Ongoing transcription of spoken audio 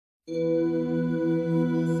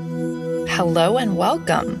Hello and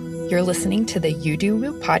welcome. You're listening to the You Do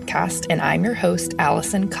Woo podcast, and I'm your host,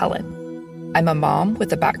 Allison Cullen. I'm a mom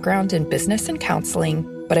with a background in business and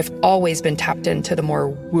counseling, but I've always been tapped into the more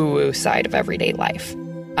woo-woo side of everyday life.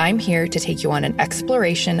 I'm here to take you on an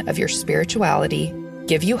exploration of your spirituality,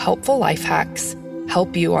 give you helpful life hacks,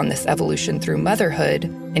 help you on this evolution through motherhood,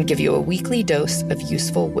 and give you a weekly dose of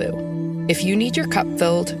useful woo. If you need your cup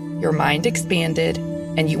filled, your mind expanded,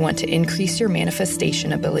 and you want to increase your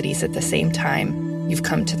manifestation abilities at the same time, you've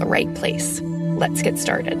come to the right place. Let's get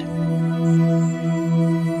started.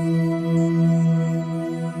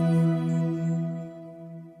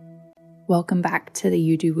 Welcome back to the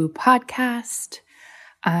You Do Woo podcast.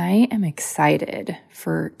 I am excited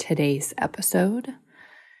for today's episode.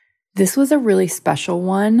 This was a really special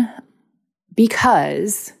one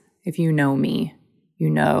because if you know me, you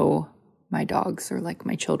know my dogs are like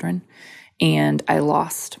my children. And I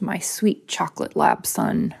lost my sweet chocolate lab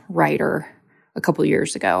son, Ryder, a couple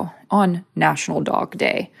years ago on National Dog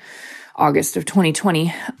Day, August of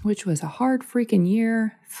 2020, which was a hard freaking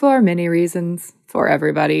year for many reasons for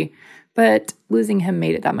everybody. But losing him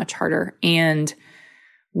made it that much harder. And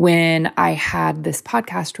when I had this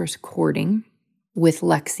podcast recording with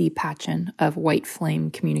Lexi Patchen of White Flame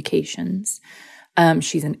Communications,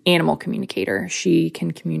 she's an animal communicator. She can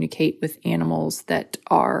communicate with animals that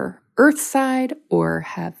are Earthside or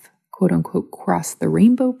have quote unquote crossed the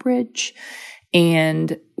rainbow bridge.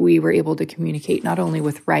 And we were able to communicate not only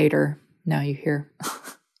with Ryder, now you hear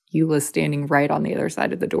Eula standing right on the other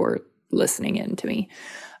side of the door listening in to me,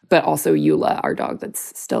 but also Eula, our dog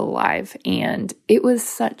that's still alive. And it was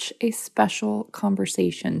such a special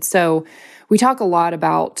conversation. So we talk a lot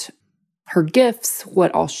about her gifts,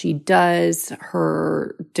 what all she does,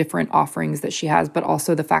 her different offerings that she has, but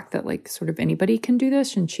also the fact that like sort of anybody can do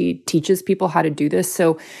this and she teaches people how to do this.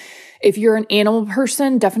 So if you're an animal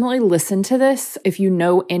person, definitely listen to this. If you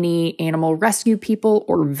know any animal rescue people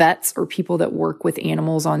or vets or people that work with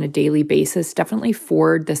animals on a daily basis, definitely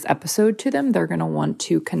forward this episode to them. They're going to want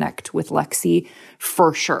to connect with Lexi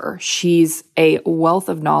for sure. She's a wealth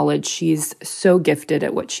of knowledge. She's so gifted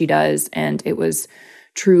at what she does. And it was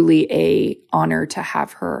truly an honor to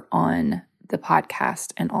have her on the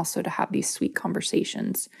podcast and also to have these sweet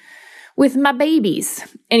conversations with my babies.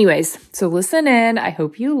 Anyways, so listen in. I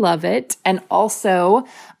hope you love it. And also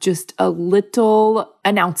just a little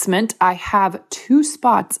announcement. I have 2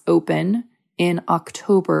 spots open in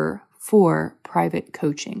October for private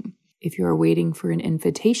coaching. If you're waiting for an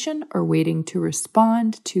invitation or waiting to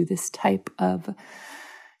respond to this type of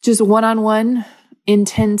just one-on-one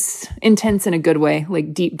intense in a good way,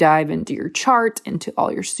 like deep dive into your chart, into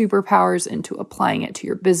all your superpowers, into applying it to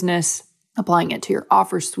your business, applying it to your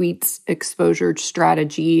offer suites, exposure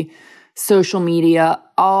strategy, social media,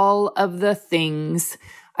 all of the things.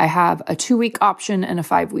 I have a 2-week option and a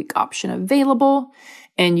 5-week option available,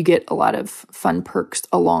 and you get a lot of fun perks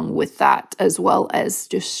along with that, as well as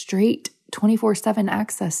just straight 24/7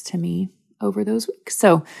 access to me over those weeks.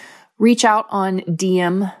 So reach out on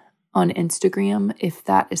DM on Instagram if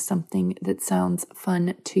that is something that sounds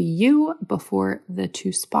fun to you before the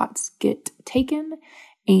 2 spots get taken.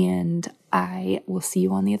 And I will see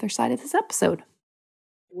you on the other side of this episode.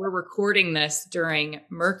 We're recording this during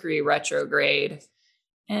Mercury retrograde,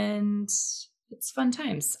 and it's fun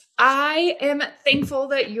times. I am thankful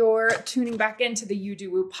that you're tuning back into the You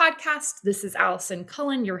Do Woo podcast. This is Allison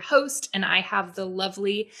Cullen, your host, and I have the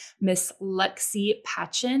lovely Miss Lexi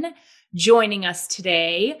Patchen joining us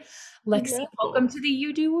today. Lexi, Hello. Welcome to the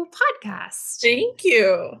You Do Woo podcast. Thank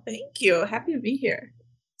you. Thank you. Happy to be here.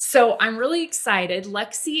 So I'm really excited.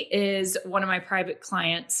 Lexi is one of my private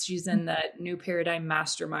clients. She's in the New Paradigm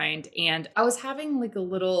Mastermind. And I was having like a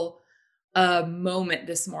little moment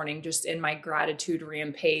this morning just in my gratitude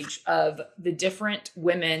rampage of the different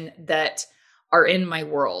women that are in my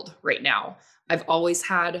world right now. I've always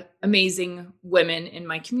had amazing women in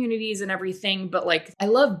my communities and everything, but like I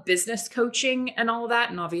love business coaching and all of that.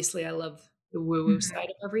 And obviously I love the woo-woo side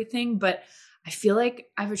of everything, but I feel like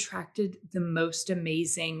I've attracted the most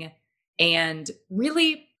amazing and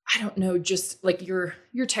really, I don't know, just like you're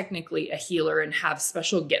technically a healer and have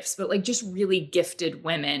special gifts, but like just really gifted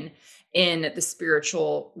women in the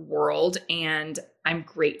spiritual world. And I'm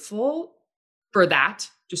grateful for that,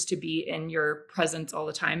 just to be in your presence all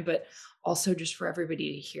the time, but also just for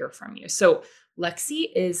everybody to hear from you. So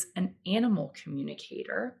Lexi is an animal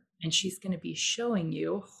communicator, and she's going to be showing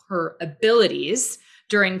you her abilities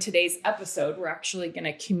during today's episode. We're actually going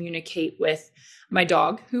to communicate with my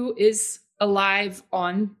dog, who is alive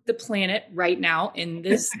on the planet right now in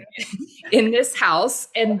this in this house,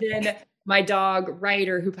 and then my dog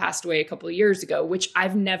Ryder, who passed away a couple of years ago, which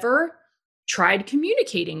I've never tried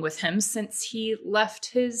communicating with him since he left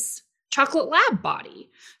his chocolate lab body.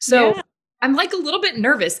 So Yeah. I'm like a little bit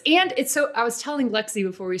nervous. And I was telling Lexi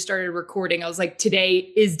before we started recording, I was like,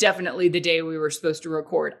 today is definitely the day we were supposed to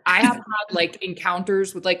record. I have had like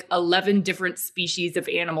encounters with like 11 different species of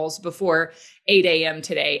animals before 8 a.m.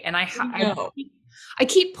 today. And I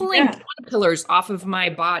keep pulling caterpillars off of my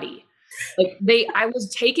body. I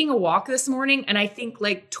was taking a walk this morning and I think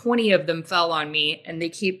like 20 of them fell on me and they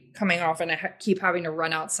keep coming off and I keep having to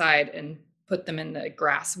run outside and put them in the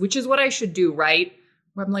grass, which is what I should do, right?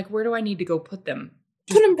 Where I'm like, where do I need to go put them?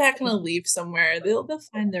 Put them back in a leaf somewhere. They'll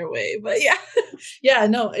find their way. But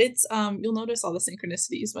no, it's you'll notice all the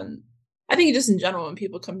synchronicities when I think just in general when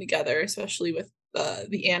people come together, especially with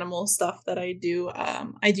the animal stuff that I do.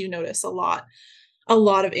 I do notice a lot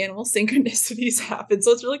of animal synchronicities happen.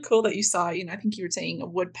 So it's really cool that you saw, I think you were saying a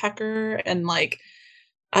woodpecker and like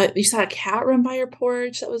you saw a cat run by your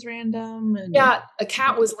porch that was random. And yeah, a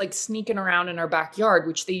cat was like sneaking around in our backyard,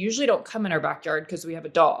 which they usually don't come in our backyard because we have a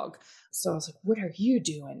dog. So I was like, what are you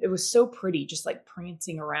doing? It was so pretty, just like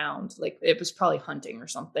prancing around. Like it was probably hunting or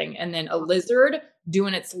something. And then a lizard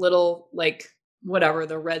doing its little, like, whatever,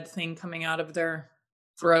 the red thing coming out of their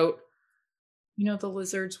throat. You know, the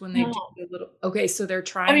lizards when they do a little, okay, so they're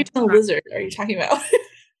trying. I mean, a lizard are you talking about?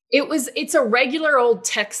 It's a regular old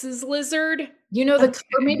Texas lizard, or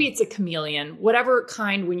maybe it's a chameleon, whatever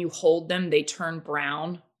kind, when you hold them, they turn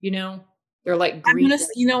brown, they're like green.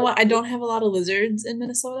 You know what? I don't have a lot of lizards in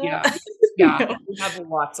Minnesota. Yeah. We have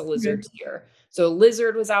lots of lizards here. So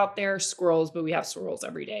lizard was out there, squirrels, but we have squirrels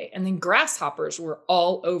every day. And then grasshoppers were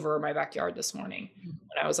all over my backyard this morning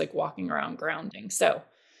when I was like walking around grounding. So.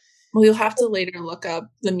 Well, you'll have to later look up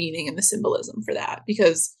the meaning and the symbolism for that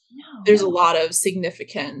because there's a lot of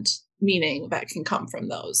significant meaning that can come from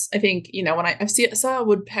those. I think, when I saw a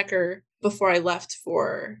woodpecker before I left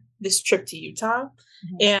for this trip to Utah,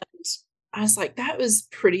 and I was like, that was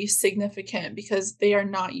pretty significant because they are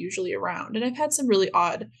not usually around. And I've had some really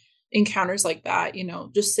odd encounters like that,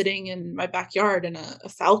 just sitting in my backyard and a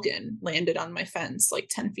falcon landed on my fence like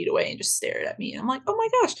 10 feet away and just stared at me. And I'm like, oh my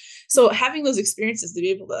gosh. So having those experiences to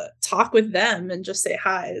be able to talk with them and just say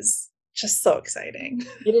hi is just so exciting.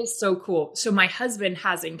 It is so cool. So my husband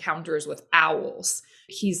has encounters with owls.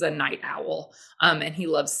 He's a night owl, and he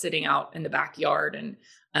loves sitting out in the backyard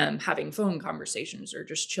and having phone conversations or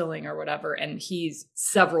just chilling or whatever. And he's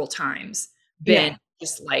several times been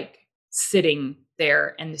just like sitting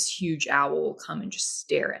there and this huge owl will come and just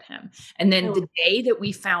stare at him. And then the day that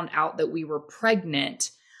we found out that we were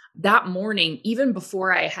pregnant, that morning, even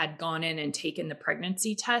before I had gone in and taken the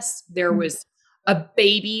pregnancy test, there was a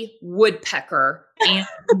baby woodpecker and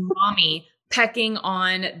mommy pecking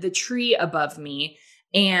on the tree above me.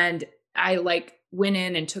 And I like went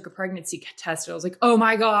in and took a pregnancy test. And I was like, oh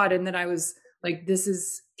my God. And then I was like, this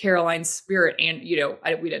is Caroline's spirit. And,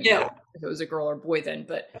 we didn't know if it was a girl or boy then,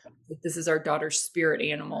 but this is our daughter's spirit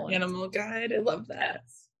animal. Animal guide. I love that.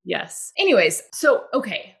 Yes. Anyways, so,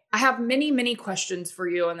 okay. I have many, many questions for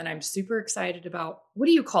you. And then I'm super excited about, what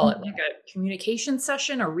do you call it? Like a communication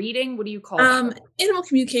session, a reading? What do you call it? Animal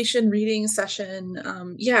communication reading session. I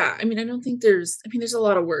mean, I don't think there's a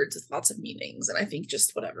lot of words with lots of meanings. And I think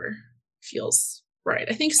just whatever feels right.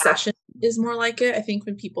 I think session is more like it. I think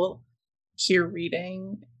when people hear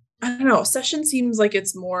reading, I don't know, session seems like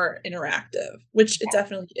it's more interactive, which it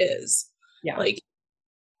definitely is. Yeah. Like,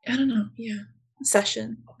 I don't know. Yeah.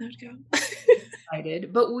 Session. There we go.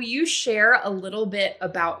 Excited. But will you share a little bit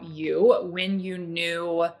about you when you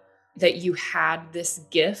knew that you had this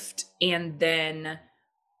gift and then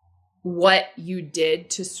what you did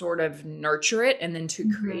to sort of nurture it and then to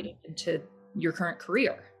create it into your current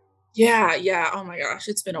career? Yeah. Oh my gosh,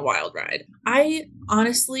 it's been a wild ride. I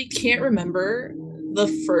honestly can't remember the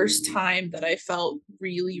first time that I felt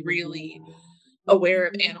really, really aware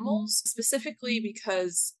of animals, specifically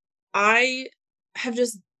because I have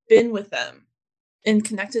just been with them and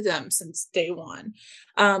connected them since day one.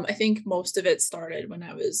 I think most of it started when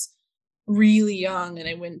I was really young and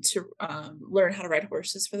I went to learn how to ride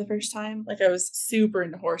horses for the first time. Like I was super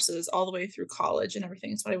into horses all the way through college and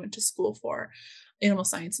everything. It's what I went to school for, animal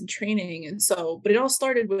science and training. And so, but it all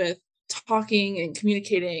started with talking and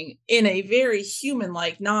communicating in a very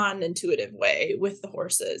human-like, non-intuitive way with the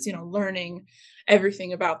horses, learning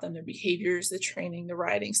everything about them, their behaviors, the training, the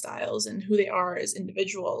riding styles, and who they are as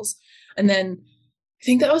individuals. And then I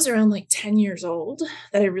think that was around like 10 years old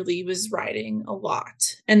that I really was riding a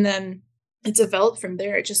lot. And then it developed from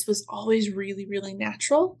there. It just was always really, really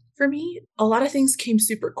natural for me. A lot of things came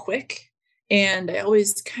super quick. And I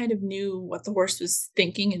always kind of knew what the horse was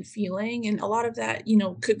thinking and feeling. And a lot of that,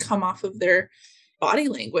 could come off of their body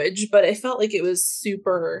language, but I felt like it was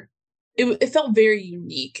it felt very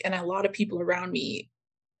unique. And a lot of people around me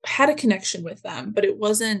had a connection with them, but it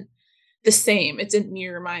wasn't the same. It didn't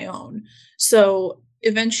mirror my own. So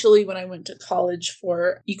eventually, when I went to college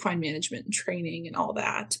for equine management and training and all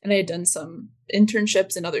that, and I had done some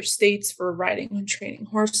internships in other states for riding and training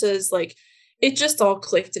horses, like it just all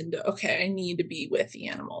clicked into, okay, I need to be with the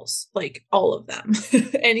animals, like all of them,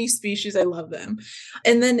 any species, I love them.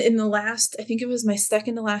 And then in I think it was my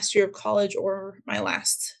second to last year of college or my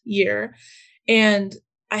last year. And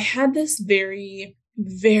I had this very,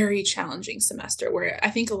 very challenging semester where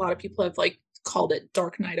I think a lot of people have like called it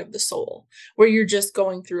dark night of the soul, where you're just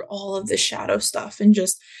going through all of the shadow stuff and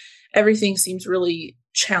just everything seems really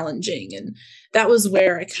challenging. And that was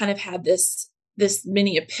where I kind of had this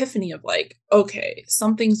mini epiphany of like, okay,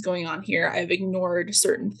 something's going on here. I've ignored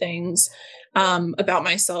certain things about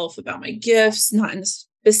myself, about my gifts, not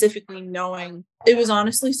specifically knowing. It was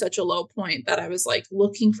honestly such a low point that I was like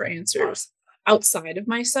looking for answers outside of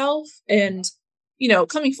myself. And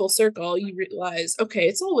coming full circle, you realize, okay,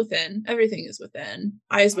 it's all within. Everything is within.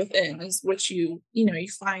 Eyes within is which you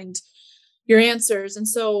find your answers. And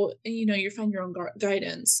so, you find your own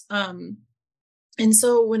guidance. And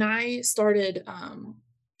so when I started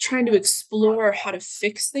trying to explore how to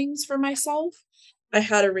fix things for myself, I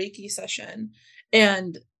had a Reiki session,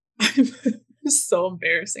 and it was so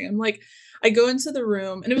embarrassing. I'm like, I go into the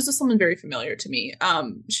room, and it was just someone very familiar to me.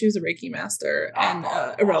 She was a Reiki master and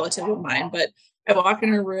a relative of mine, but I walk in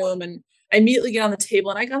her room and I immediately get on the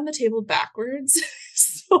table, and I got on the table backwards.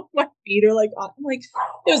 So my feet are like, I'm like,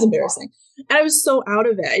 it was embarrassing. And I was so out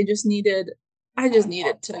of it. I just needed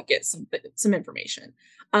to get some information.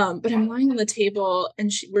 But I'm lying on the table, and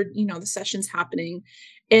the session's happening,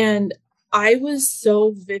 and I was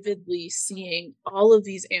so vividly seeing all of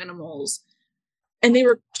these animals, and they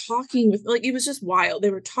were talking with, like, it was just wild.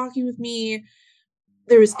 They were talking with me.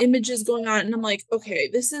 There was images going on, and I'm like, okay,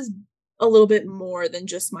 this is a little bit more than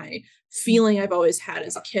just my feeling I've always had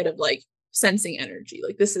as a kid of like sensing energy.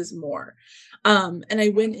 Like, this is more. And I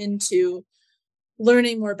went into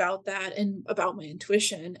learning more about that and about my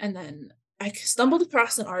intuition. And then I stumbled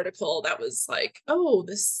across an article that was like, oh,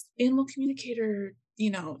 this animal communicator,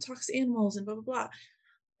 talks to animals and blah, blah, blah.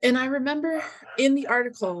 And I remember in the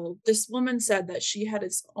article, this woman said that she had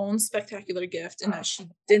its own spectacular gift and that she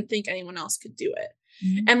didn't think anyone else could do it.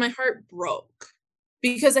 Mm-hmm. And my heart broke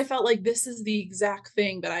because I felt like this is the exact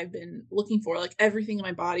thing that I've been looking for. Like, everything in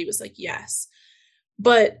my body was like, yes.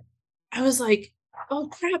 But I was like, oh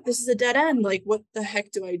crap, this is a dead end. Like, what the heck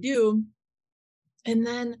do I do? And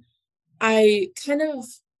then I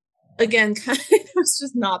it was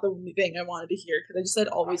just not the thing I wanted to hear, because I just had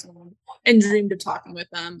always wanted and dreamed of talking with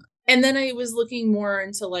them. And then I was looking more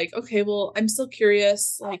into like, okay, well, I'm still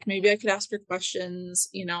curious. Like, maybe I could ask her questions,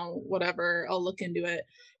 whatever, I'll look into it.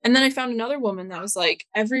 And then I found another woman that was like,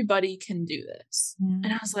 everybody can do this. Mm-hmm.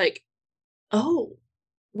 And I was like, oh,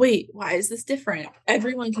 wait, why is this different?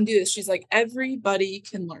 Everyone can do this. She's like, everybody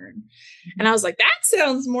can learn. Mm-hmm. And I was like, that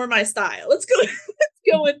sounds more my style. Let's go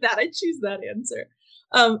with that. I choose that answer.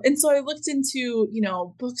 And so I looked into,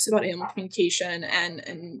 books about animal communication,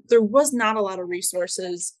 and there was not a lot of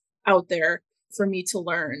resources out there for me to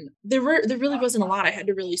learn. There really wasn't a lot. I had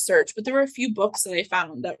to really search, but there were a few books that I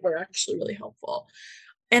found that were actually really helpful.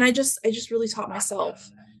 And I just really taught myself.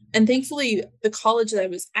 And thankfully, the college that I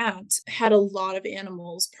was at had a lot of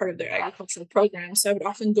animals part of their agricultural program. So I would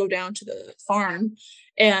often go down to the farm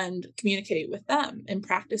and communicate with them and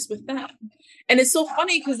practice with them. And it's so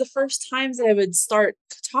funny because the first times that I would start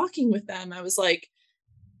talking with them, I was like,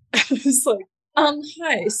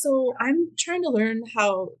 hi, so I'm trying to learn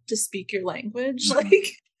how to speak your language.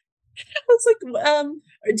 Like, I was like,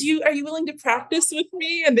 are you willing to practice with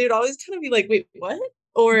me? And they'd always kind of be like, wait, what?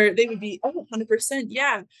 Or they would be, oh, 100%.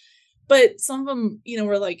 Yeah. But some of them,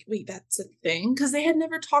 were like, wait, that's a thing. Because they had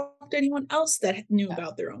never talked to anyone else that knew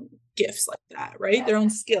about their own gifts like that, right? Their own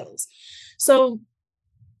skills. So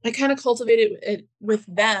I kind of cultivated it with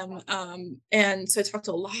them. And so I talked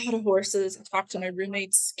to a lot of horses. I talked to my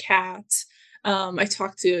roommate's cat. I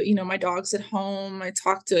talked to, my dogs at home. I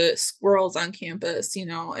talked to squirrels on campus,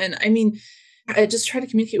 and I mean, I just tried to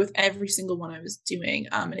communicate with every single one I was doing.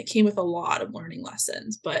 And it came with a lot of learning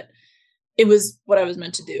lessons, but it was what I was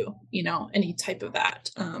meant to do, any type of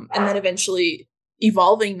that. And then eventually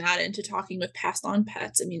evolving that into talking with passed on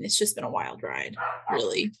pets. I mean, it's just been a wild ride,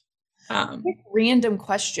 really. Random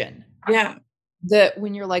question. Yeah.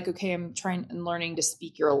 When you're like, okay, I'm trying and learning to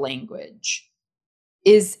speak your language,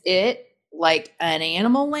 is it like an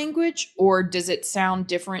animal language, or does it sound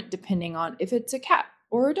different depending on if it's a cat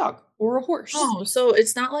or a dog or a horse? Oh, so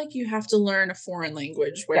it's not like you have to learn a foreign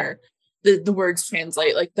language Yeah. where the words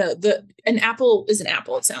translate. Like an apple is an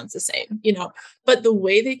apple, it sounds the same, but the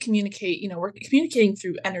way they communicate, we're communicating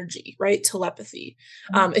through energy, right? Telepathy.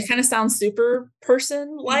 It kind of sounds super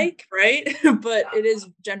person like, right? But it is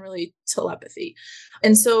generally telepathy.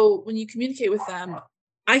 And so when you communicate with them,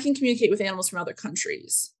 I can communicate with animals from other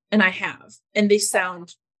countries, and I have, and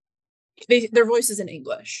their voice is in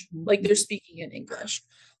English, like they're speaking in English.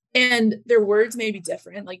 And their words may be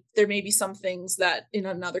different. Like there may be some things that in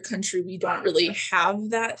another country we don't really have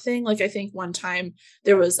that thing. Like I think one time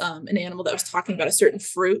there was an animal that was talking about a certain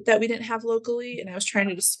fruit that we didn't have locally, and I was trying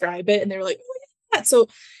to describe it, and they were like, "Oh yeah." So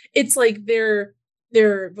it's like their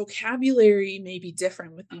vocabulary may be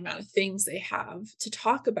different with the amount of things they have to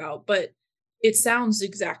talk about, but it sounds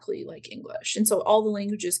exactly like English. And so all the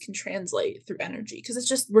languages can translate through energy, because it's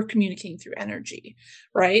just we're communicating through energy,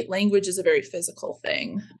 right? Language is a very physical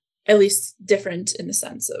thing, at least different in the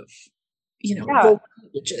sense of, vocal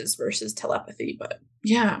languages versus telepathy. But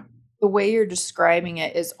yeah. The way you're describing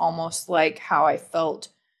it is almost like how I felt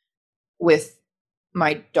with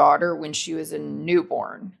my daughter when she was a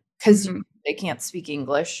newborn, because they can't speak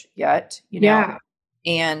English yet, Yeah.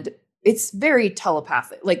 and it's very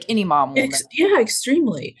telepathic, like any mom will know. Yeah,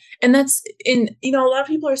 extremely. And that's a lot of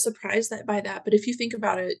people are surprised by that. But if you think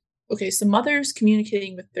about it, okay, so mothers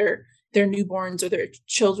communicating with their newborns or their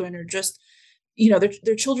children, or just,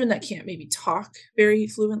 their children that can't maybe talk very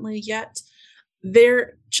fluently yet,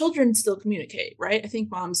 their children still communicate, right? I think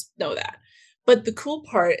moms know that. But the cool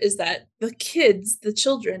part is that the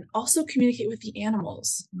children also communicate with the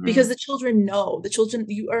animals, because the children know,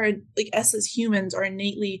 you are like, us as humans are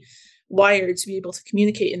innately wired to be able to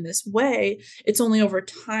communicate in this way. It's only over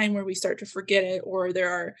time where we start to forget it, or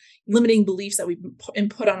there are limiting beliefs that we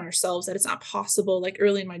input on ourselves that it's not possible. Like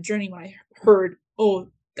early in my journey, when I heard,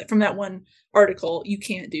 from that one article, you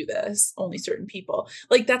can't do this, only certain people,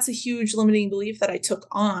 like that's a huge limiting belief that I took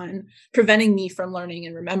on, preventing me from learning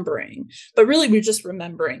and remembering. But really, we're just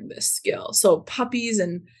remembering this skill. So puppies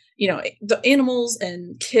and the animals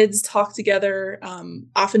and kids talk together.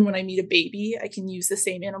 Often when I meet a baby, I can use the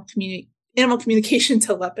same animal communication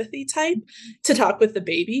telepathy type to talk with the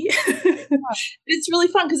baby. It's really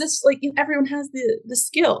fun, because it's like everyone has the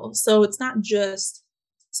skill, so it's not just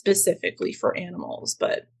specifically for animals.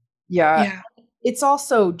 But yeah, it's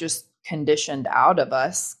also just conditioned out of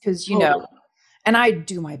us, because and I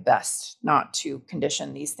do my best not to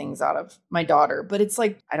condition these things out of my daughter, but it's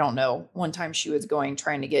like, I don't know, one time she was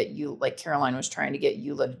trying to get you, like Caroline was trying to get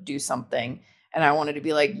Eula to do something, and I wanted to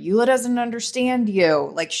be like, Eula doesn't understand you,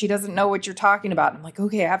 like she doesn't know what you're talking about. I'm like,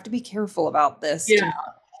 okay, I have to be careful about this,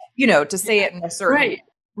 to say it in a certain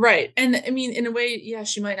right. And I mean, in a way,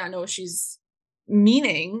 she might not know what she's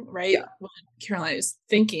meaning, right? What Caroline is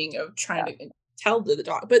thinking of trying to tell to the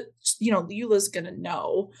dog, but Eula's gonna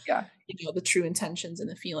know the true intentions and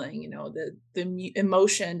the feeling, the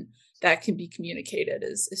emotion that can be communicated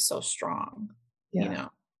is so strong.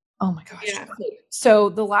 Oh my gosh. So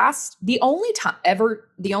the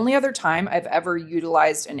only other time I've ever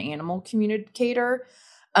utilized an animal communicator,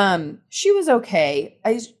 she was okay.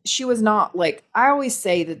 She was not like, I always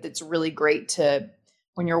say that it's really great to,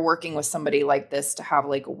 when you're working with somebody like this, to have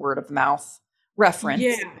like a word of mouth reference,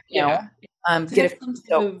 get some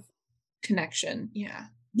type of connection.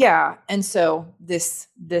 Yeah. And so this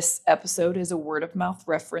episode is a word of mouth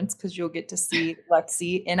reference, because you'll get to see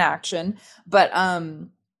Lexi in action. But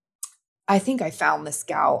I think I found this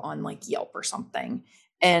gal on like Yelp or something.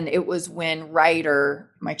 And it was when Ryder,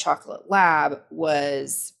 my chocolate lab,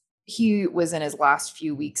 he was in his last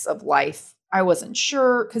few weeks of life. I wasn't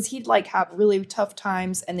sure, because he'd like have really tough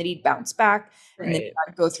times, and then he'd bounce back, and then he'd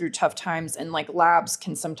go through tough times. And like labs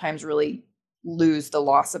can sometimes really lose the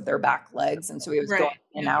loss of their back legs. And so he was going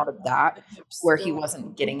in and out of that, where he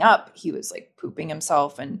wasn't getting up. He was like pooping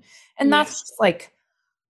himself. And that's just like,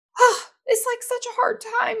 it's like such a hard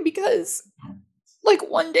time, because like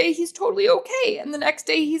one day he's totally okay, and the next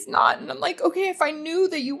day he's not. And I'm like, okay, if I knew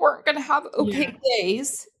that you weren't going to have okay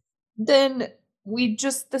days, then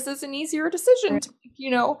this is an easier decision to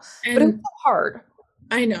make, but it's so hard.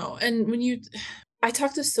 I know. And I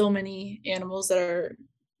talk to so many animals that are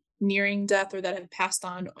nearing death or that have passed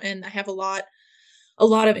on, and I have a lot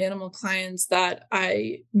of animal clients that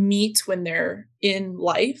I meet when they're in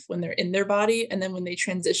life, when they're in their body, and then when they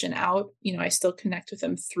transition out, I still connect with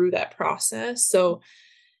them through that process. So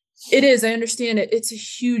I understand it. It's a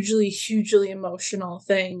hugely, hugely emotional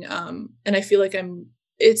thing. And I feel like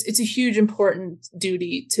it's a huge important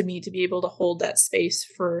duty to me to be able to hold that space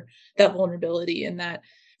for that vulnerability, and that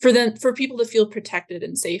for people to feel protected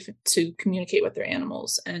and safe to communicate with their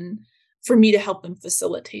animals, and for me to help them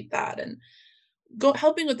facilitate that and go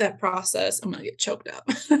helping with that process. I'm gonna get choked up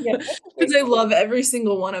Yeah, that's because okay. I love every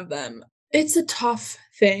single one of them. It's a tough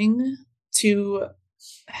thing to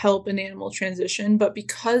help an animal transition, but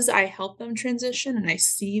because I help them transition and I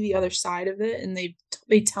see the other side of it, and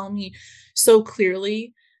they tell me so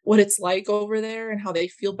clearly what it's like over there and how they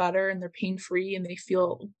feel better and they're pain free and they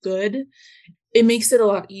feel good, it makes it a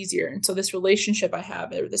lot easier. And so this relationship I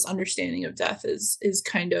have, or this understanding of death, is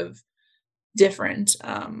kind of different.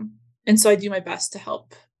 And so I do my best to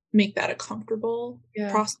help make that a comfortable Yeah.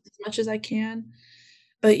 process as much as I can.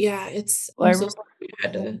 But yeah, Well, I I'm so remember. sorry you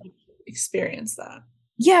had to experience that.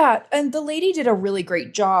 Yeah, and the lady did a really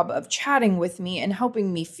great job of chatting with me and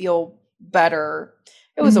helping me feel better.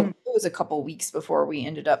 Mhm. It was a couple weeks before we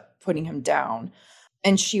ended up putting him down.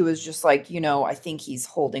 And she was just like, I think he's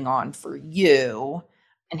holding on for you.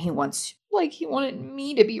 And he wanted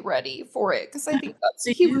me to be ready for it. Cause I think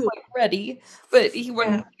Do he was you? like ready, but he Yeah,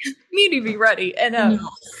 wanted me to be ready. And I know.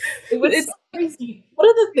 it was It's so crazy. one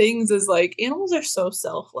of the things is, like, animals are so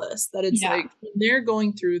selfless that it's Yeah. like when they're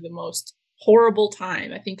going through the most horrible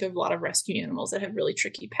time. I think of a lot of rescue animals that have really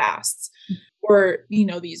tricky pasts, or,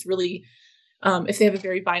 these really, if they have a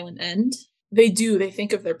very violent end, they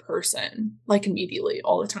think of their person, like, immediately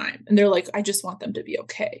all the time. And they're like, I just want them to be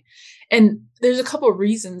okay. And there's a couple of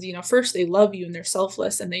reasons. First, they love you and they're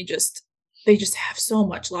selfless and they just have so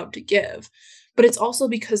much love to give. But it's also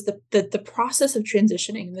because the process of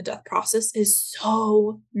transitioning and the death process is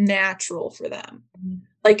so natural for them. Mhm.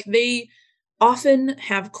 Like, they often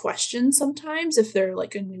have questions sometimes if they're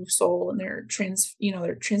like a new soul and they're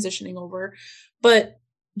transitioning over. But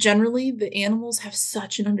generally, the animals have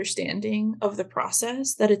such an understanding of the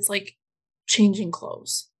process that it's like changing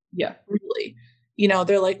clothes, Yeah. really.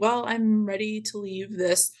 They're like, well, I'm ready to leave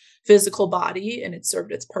this physical body and it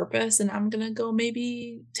served its purpose, and I'm gonna go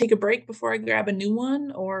maybe take a break before I grab a new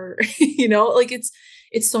one, or like,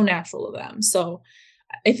 it's so natural to them. So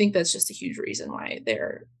I think that's just a huge reason why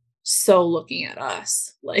they're so looking at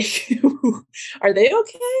us like, are they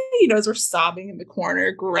okay? As we're sobbing in the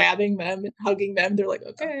corner, grabbing them and hugging them, they're like,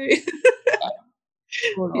 okay. Yeah.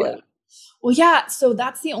 Totally. Well, yeah, so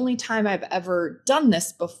that's the only time I've ever done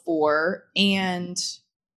this before, and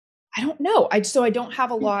I don't know. I don't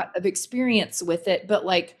have a lot of experience with it, but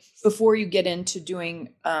like before you get into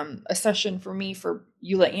doing a session for me for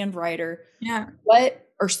Eula and Ryder, Yeah. what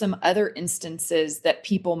are some other instances that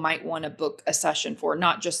people might want to book a session for,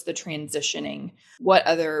 not just the transitioning? What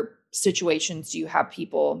other situations do you have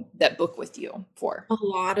people that book with you for? A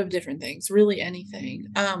lot of different things, really anything.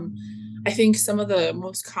 I think some of the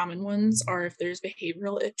most common ones are if there's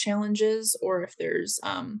behavioral challenges, or if there's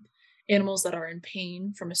animals that are in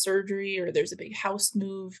pain from a surgery, or there's a big house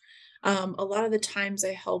move. A lot of the times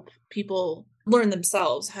I help people learn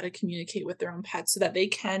themselves how to communicate with their own pets so that they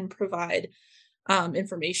can provide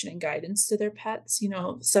information and guidance to their pets.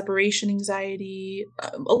 Separation anxiety,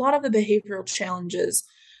 a lot of the behavioral challenges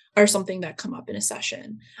are something that come up in a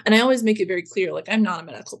session. And I always make it very clear, like, I'm not a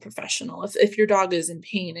medical professional. If your dog is in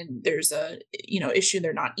pain and there's a issue,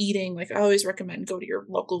 they're not eating, like, I always recommend go to your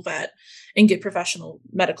local vet and get professional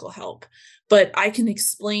medical help. But I can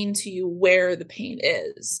explain to you where the pain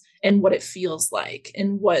is and what it feels like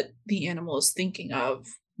and what the animal is thinking of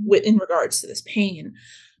in regards to this pain,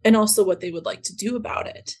 and also what they would like to do about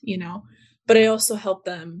it. But I also help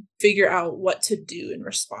them figure out what to do in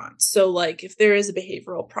response. So, like, if there is a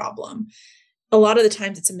behavioral problem, a lot of the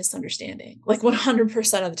times it's a misunderstanding. Like,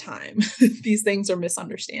 100% of the time, these things are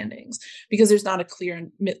misunderstandings because there's not a clear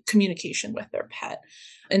communication with their pet.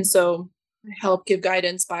 And so I help give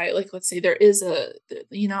guidance by, like, let's say there is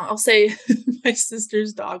I'll say my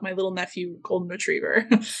sister's dog, my little nephew, golden retriever,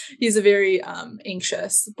 he's a very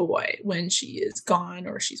anxious boy when she is gone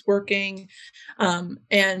or she's working.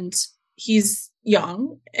 And he's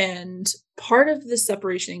young, and part of the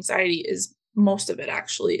separation anxiety is, most of it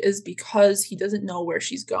actually, is because he doesn't know where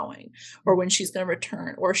she's going or when she's going to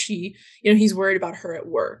return, or he's worried about her at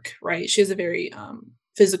work, right? She has a very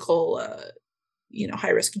physical high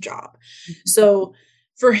risk job. So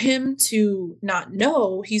for him to not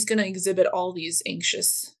know, he's going to exhibit all these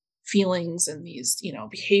anxious feelings and these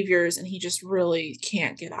behaviors, and he just really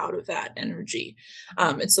can't get out of that energy.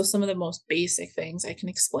 And so some of the most basic things I can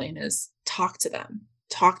explain is talk to them,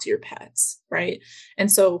 talk to your pets, right? And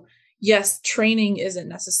so, yes, training isn't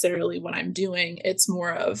necessarily what I'm doing, it's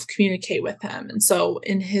more of communicate with him. And so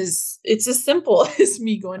it's as simple as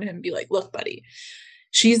me going to him and be like, look, buddy,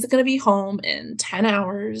 she's going to be home in 10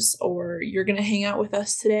 hours, or you're going to hang out with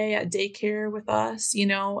us today at daycare with us,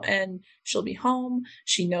 and she'll be home.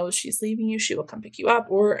 She knows she's leaving you. She will come pick you up.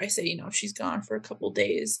 Or I say, if she's gone for a couple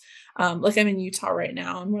days, like I'm in Utah right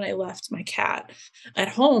now. And when I left my cat at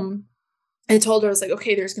home, I told her, I was like,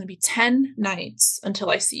 okay, there's going to be 10 nights until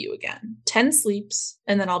I see you again, 10 sleeps,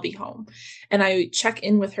 and then I'll be home. And I check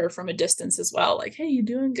in with her from a distance as well. Like, hey, you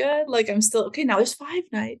doing good? Like, I'm still okay. Now there's 5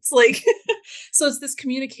 nights. Like, so it's this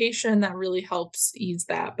communication that really helps ease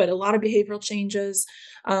that. But a lot of behavioral changes,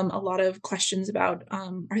 a lot of questions about,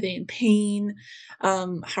 are they in pain?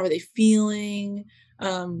 How are they feeling?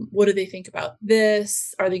 What do they think about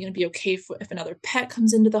this? Are they going to be okay if another pet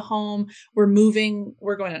comes into the home? We're moving,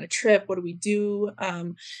 we're going on a trip. What do we do?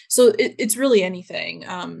 So it's really anything.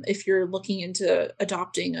 If you're looking into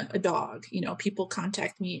adopting a dog, people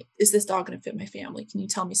contact me. Is this dog going to fit my family? Can you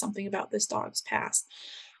tell me something about this dog's past?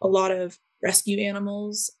 A lot of rescue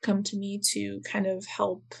animals come to me to kind of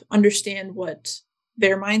help understand what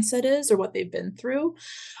their mindset is or what they've been through.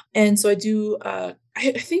 And so I do, I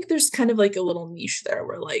think there's kind of like a little niche there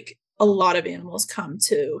where like a lot of animal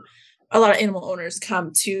owners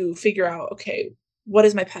come to figure out, okay, what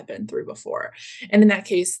has my pet been through before? And in that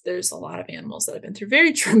case, there's a lot of animals that have been through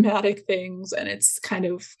very traumatic things, and it's kind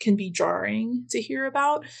of can be jarring to hear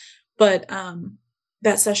about. But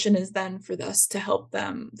that session is then for us to help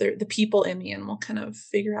them, the people and the animal, kind of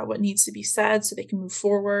figure out what needs to be said so they can move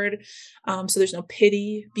forward. So there's no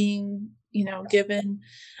pity being, given.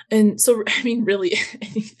 And so, I mean, really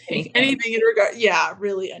anything in regard. Yeah,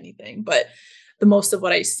 really anything. But the most of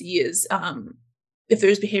what I see is if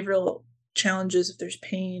there's behavioral challenges, if there's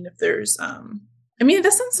pain, if there's,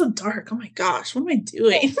 that sounds so dark. Oh my gosh, what am I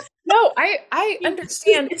doing? No, I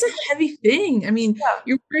understand. It's a heavy thing.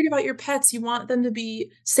 You're worried about your pets. You want them to be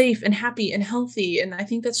safe and happy and healthy. And I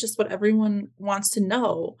think that's just what everyone wants to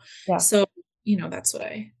know. Yeah. So, that's what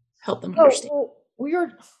I help them understand. Well,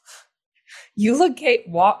 Kate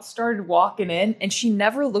started walking in, and she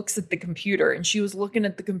never looks at the computer, and she was looking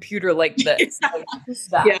at the computer like this. Yeah. Like, what's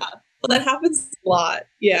that? Yeah. Well, that happens a lot.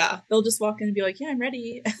 Yeah. They'll just walk in and be like, yeah, I'm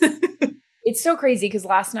ready. It's so crazy because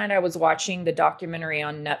last night I was watching the documentary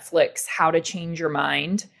on Netflix, How to Change Your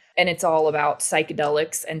Mind. And it's all about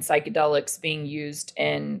psychedelics and psychedelics being used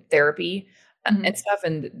in therapy and stuff.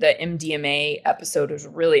 And the MDMA episode was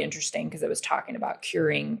really interesting because it was talking about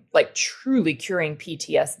truly curing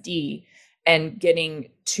PTSD and getting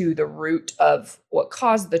to the root of what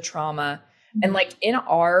caused the trauma. And in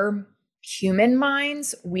our human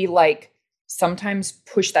minds, we sometimes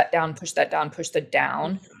push that down. Do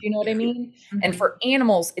you know what I mean? Mm-hmm. And for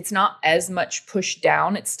animals, it's not as much pushed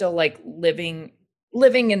down. It's still living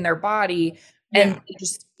in their body. And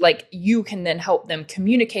just you can then help them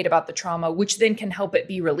communicate about the trauma, which then can help it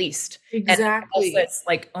be released. Exactly. And it's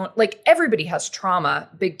everybody has trauma,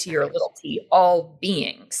 big T or little t, all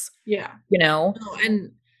beings. Yeah.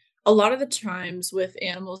 And a lot of the times with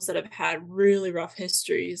animals that have had really rough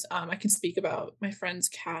histories, I can speak about my friend's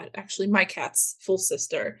cat, actually my cat's full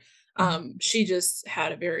sister. She just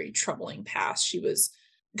had a very troubling past. She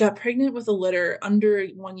got pregnant with a litter under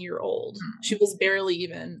 1 year old. She was barely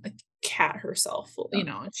even a cat herself,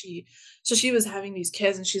 and she was having these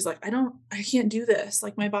kids, and she's like, I can't do this.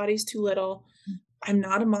 Like, my body's too little. I'm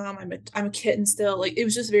not a mom. I'm a kitten still. It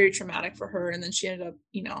was just very traumatic for her. And then she ended up,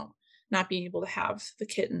 not being able to have the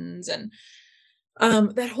kittens, and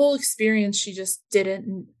that whole experience, she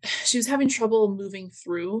was having trouble moving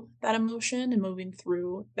through that emotion and moving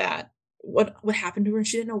through that, what happened to her. And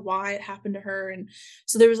she didn't know why it happened to her. And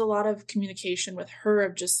so there was a lot of communication with her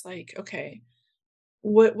of just okay,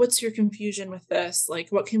 what's your confusion with this?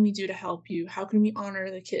 What can we do to help you? How can we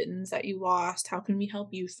honor the kittens that you lost? How can we help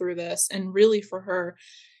you through this? And really for her,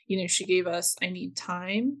 she gave us, I need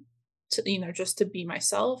time to, just to be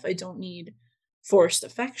myself. I don't need forced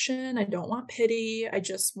affection. I don't want pity. I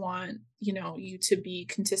just want, you to be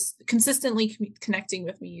consistently connecting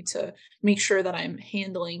with me to make sure that I'm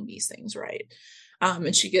handling these things right.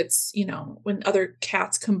 And she gets, when other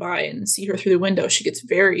cats come by and see her through the window, she gets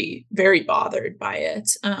very, very bothered by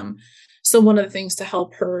it. So one of the things to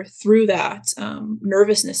help her through that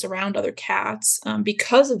nervousness around other cats,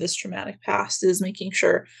 because of this traumatic past, is making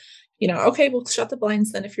sure, okay, we'll shut the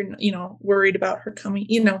blinds then if you're, worried about her coming.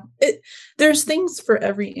 There's things for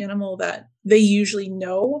every animal that they usually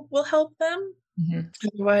know will help them. Mm-hmm.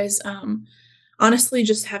 Otherwise, honestly,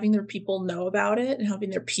 just having their people know about it and helping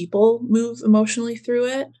their people move emotionally through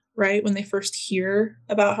it, right, when they first hear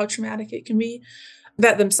about how traumatic it can be,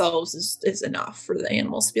 that themselves is enough for the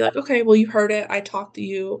animals to be like, okay, well, you heard it. I talked to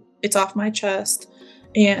you. It's off my chest.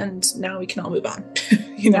 And now we can all move on,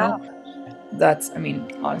 That's, I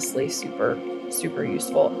mean, honestly, super, super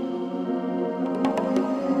useful.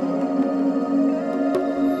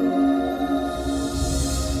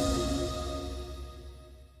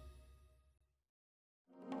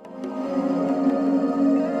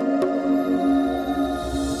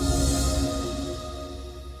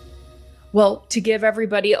 Well, to give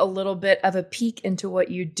everybody a little bit of a peek into what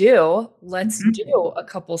you do, let's do a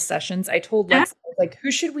couple sessions. I told Lex, like,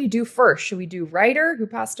 who should we do first? Should we do Ryder, who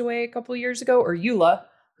passed away a couple years ago, or Eula,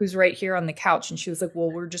 who's right here on the couch? And she was like, well,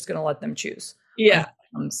 we're just going to let them choose. Yeah.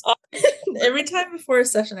 Every time before a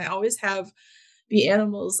session, I always have the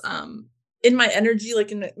animals in my energy,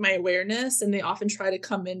 like in my awareness, and they often try to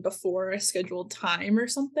come in before a scheduled time or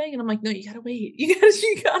something. And I'm like, no, you gotta wait. You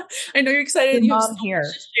gotta. I know you're excited and you have so much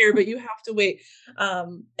to share, but you have to wait.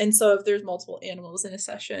 And so if there's multiple animals in a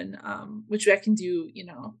session, which I can do,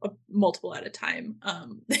 multiple at a time,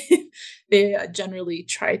 they generally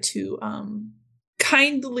try to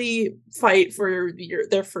kindly fight for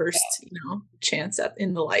their first, chance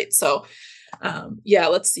in the light. So,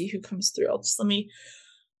 let's see who comes through. Let me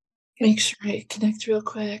make sure I connect real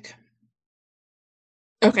quick.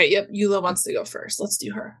 Okay, yep, Eula wants to go first. Let's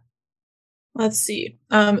do her. Let's see.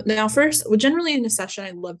 Now first, generally in a session, I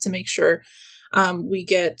love to make sure we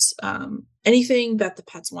get anything that the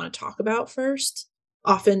pets want to talk about first.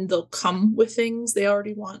 Often they'll come with things they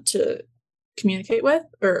already want to communicate with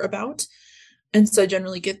or about. And so I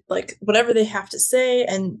generally get like whatever they have to say,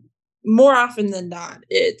 and more often than not,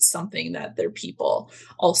 it's something that their people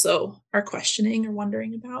also are questioning or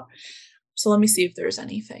wondering about. So let me see if there's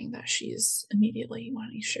anything that she's immediately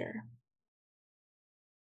wanting to share.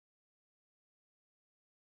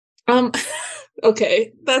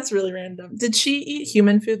 Okay, that's really random. Did she eat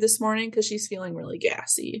human food this morning? Because she's feeling really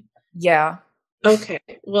gassy. Yeah. Okay,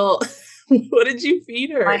 well, what did you feed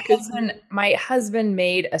her? My husband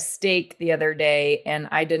made a steak the other day, and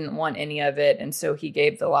I didn't want any of it, and so he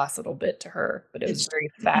gave the last little bit to her, but it was very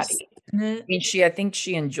fatty. I mean, I think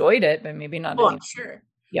she enjoyed it, but maybe not. Oh, I'm sure.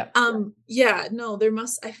 Yeah. No,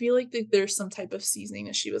 I feel like there's some type of seasoning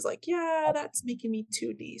that she was like, yeah, that's making me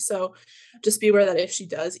 2D. So just be aware that if she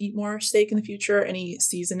does eat more steak in the future, any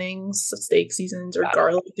seasonings, steak seasons or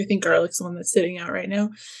garlic, I think garlic's the one that's sitting out right now,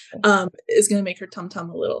 is going to make her tum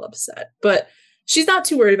a little upset. But she's not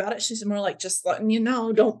too worried about it. She's more like, just letting you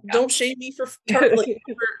know, don't shame me for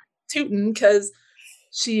tooting, because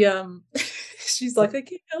she's like, I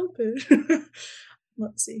can't help it.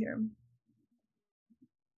 Let's see here.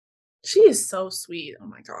 She is so sweet. Oh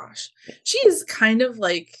my gosh. She is kind of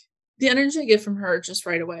like, the energy I get from her just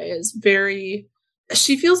right away is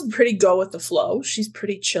she feels pretty go with the flow. She's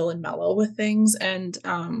pretty chill and mellow with things. And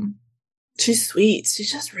she's sweet.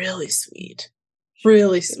 She's just really sweet.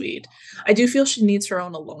 Really sweet. I do feel she needs her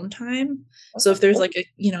own alone time. So if there's like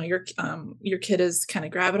your kid is kind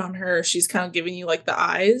of grabbing on her, she's kind of giving you like the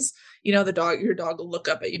eyes, your dog will look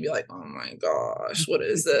up at you and be like, oh my gosh, what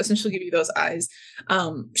is this? And she'll give you those eyes.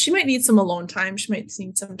 She might need some alone time. She might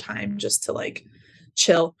need some time just to like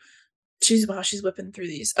chill. She's whipping through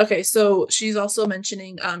these. Okay. So she's also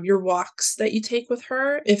mentioning your walks that you take with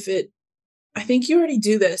her. I think you already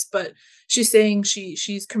do this, but she's saying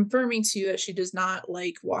she's confirming to you that she does not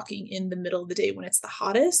like walking in the middle of the day when it's the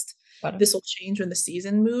hottest. This will change when the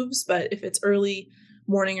season moves, but if it's early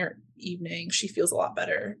morning or evening, she feels a lot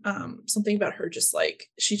better. Something about her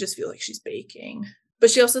she just feels like she's baking. But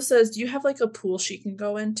she also says, do you have like a pool she can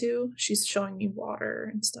go into? She's showing me water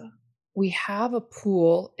and stuff. We have a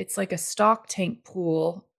pool. It's like a stock tank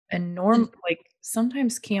pool, and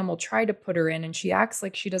sometimes Cam will try to put her in and she acts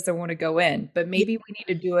like she doesn't want to go in, but maybe we need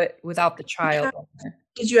to do it without the child.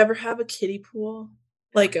 Did you ever have a kiddie pool?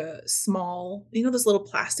 Like a small, those little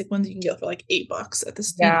plastic ones you can get for like $8 at the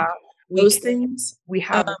store. Yeah. Those things. We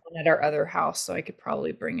have one at our other house, so I could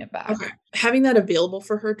probably bring it back. Okay. Having that available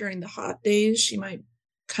for her during the hot days, she might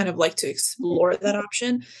kind of like to explore that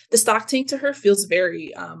option. The stock tank to her feels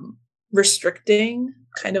very restricting,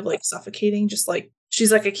 kind of like suffocating, just like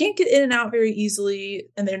she's like, I can't get in and out very easily,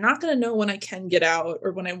 and they're not going to know when I can get out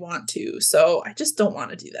or when I want to. So I just don't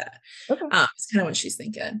want to do that. Okay. It's kind of what she's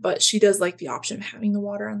thinking, but she does like the option of having the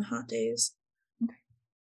water on the hot days. Okay.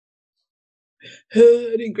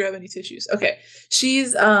 I didn't grab any tissues. Okay.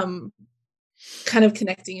 She's kind of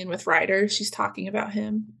connecting in with Ryder. She's talking about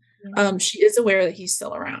him. Mm-hmm. She is aware that he's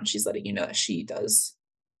still around. She's letting you know that she does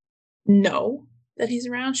know that he's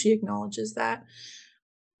around. She acknowledges that.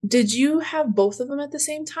 Did you have both of them at the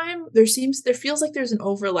same time? There feels like there's an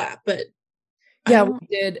overlap, but yeah, we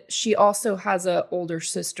did. She also has an older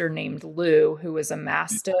sister named Lou, who is a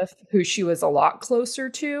Mastiff, who she was a lot closer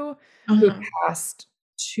to, who passed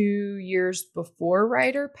 2 years before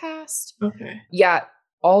Ryder passed. Okay. Yeah,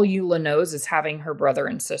 all Eula knows is having her brother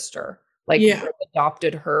and sister. Like, Yeah. we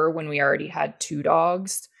adopted her when we already had 2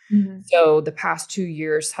 dogs. Mhm. So the past 2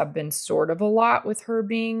 years have been sort of a lot with her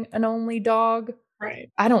being an only dog.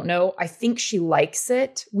 Right. I don't know. I think she likes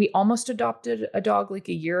it. We almost adopted a dog like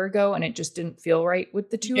a year ago, and it just didn't feel right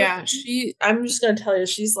with the 2 of Yeah, them. I'm just gonna tell you,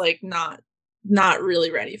 she's like not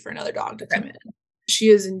really ready for another dog to come Okay. in. She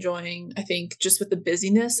is enjoying, I think, just with the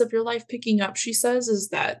busyness of your life picking up, she says, is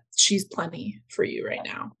that she's plenty for you right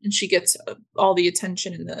now. And she gets all the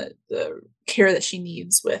attention and the care that she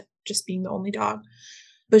needs with just being the only dog.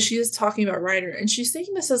 But she is talking about Ryder, and she's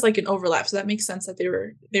saying this as like an overlap, so that makes sense that they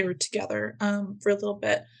were together for a little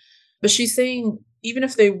bit. But she's saying even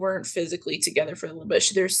if they weren't physically together for a little bit,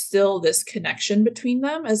 there's still this connection between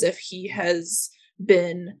them, as if he has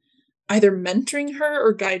been either mentoring her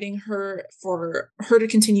or guiding her for her to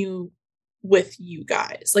continue with you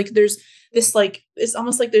guys. Like there's this, like it's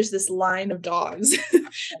almost like there's this line of dogs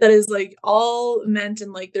that is like all meant,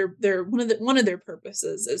 and like they're one of their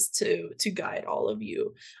purposes is to guide all of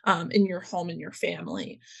you in your home and your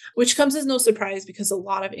family, which comes as no surprise because a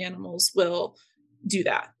lot of animals will do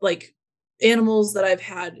that. Like animals that I've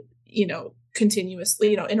had,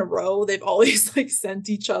 continuously, in a row, they've always like sent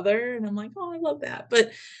each other, and I'm like, oh, I love that.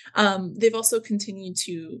 But they've also continued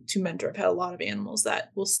to mentor. I've had a lot of animals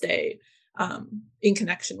that will stay in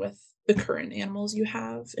connection with the current animals you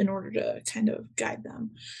have in order to kind of guide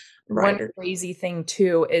them. One Ryder. crazy thing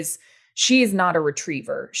too is she's not a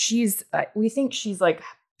retriever. We think she's like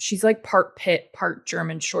part pit, part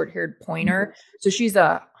German short-haired pointer. So she's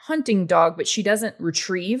a hunting dog, but she doesn't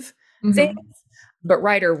retrieve things. Mhm. But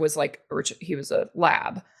Ryder was like, he was a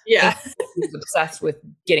lab. Yeah. And he was obsessed with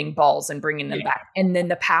getting balls and bringing them Yeah. back. And then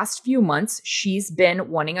the past few months, she's been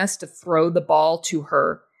wanting us to throw the ball to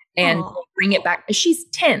her and Aw. bring it back. She's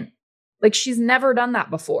 10. Like, she's never done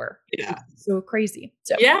that before. Yeah. It's so crazy.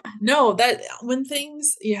 So Yeah, no, that when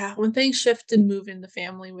things shift and move in the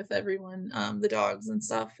family with everyone, the dogs and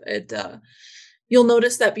stuff, you'll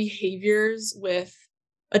notice that behaviors with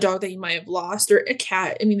a dog that you might have lost, or a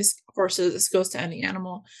cat. I mean, this goes to any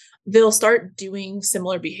animal. They'll start doing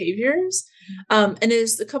similar behaviors. And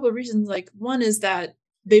there's a couple of reasons. Like, one is that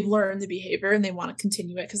they've learned the behavior and they want to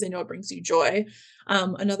continue it because they know it brings you joy.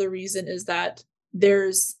 Another reason is that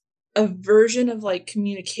there's a version of like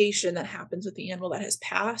communication that happens with the animal that has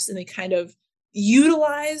passed, and they kind of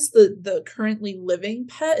utilize the currently living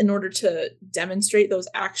pet in order to demonstrate those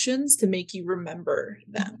actions to make you remember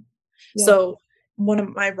them. Yeah. So one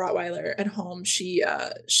of my Rottweiler at home,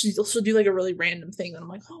 she'll do like a really random thing, and I'm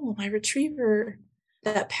like, oh, well, my retriever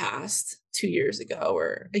that passed 2 years ago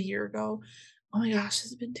or a year ago. Oh my gosh,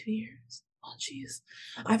 has it been 2 years? Oh geez,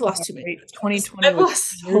 I've lost too many. 2020 I've was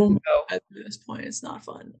lost 2 years so much ago. at this point. It's not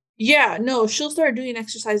fun. Yeah, no, she'll start doing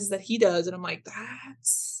exercises that he does, and I'm like,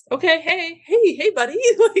 that's okay. Hey, buddy.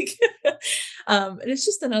 Like, and it's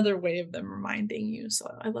just another way of them reminding you.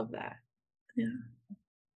 So I love that. Yeah,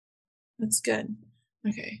 that's good.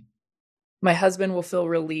 Okay. My husband will feel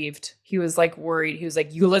relieved. He was like worried. He was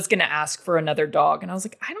like, Eula's going to ask for another dog. And I was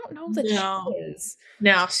like, I don't know that No. she is.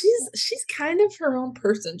 No, she's kind of her own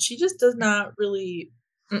person. She just does not really.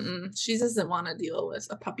 She doesn't want to deal with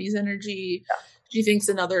a puppy's energy. Yeah. She thinks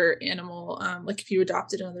another animal, like if you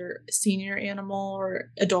adopted another senior animal or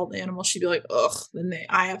adult animal, she'd be like, ugh. Then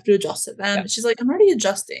I have to adjust to them. Yeah. She's like, I'm already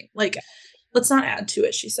adjusting. Like, let's not add to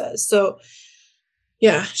it. She says so.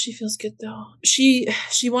 Yeah, she feels good though. She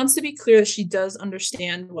wants to be clear that she does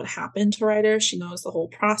understand what happened to Ryder. She knows the whole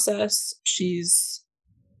process. She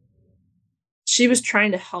was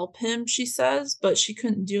trying to help him, she says, but she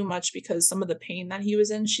couldn't do much because some of the pain that he was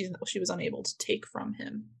in, she was unable to take from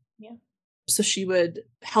him. Yeah. So she would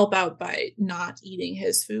help out by not eating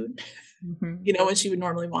his food, when she would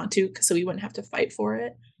normally want to, so he wouldn't have to fight for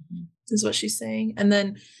it, is what she's saying. And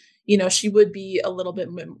then, she would be a little bit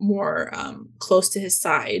more close to his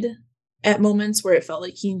side at moments where it felt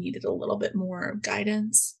like he needed a little bit more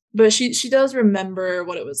guidance. But she does remember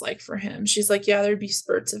what it was like for him. She's like, yeah, there'd be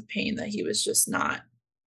spurts of pain that he was just not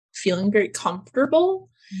feeling very comfortable.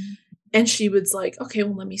 And she was like, okay,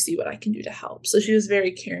 well, let me see what I can do to help. So she was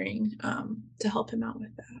very caring to help him out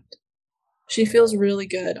with that. She feels really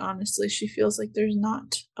good, honestly. She feels like there's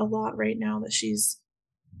not a lot right now that she's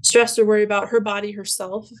stressed or worried about. Her body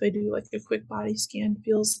herself, if I do like a quick body scan,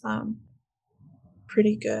 feels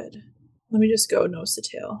pretty good. Let me just go nose to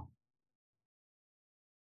tail.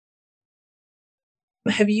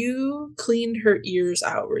 Have you cleaned her ears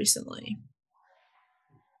out recently?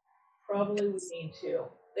 Probably would need to.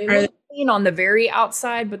 They look clean on the very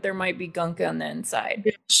outside, but there might be gunk on the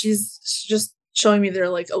inside. She's just showing me they're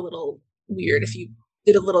like a little weird. If you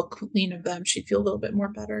did a little clean of them, she'd feel a little bit more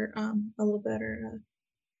better. A little better.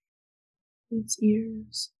 Its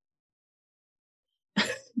ears.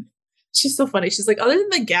 She's so funny. She's like, other than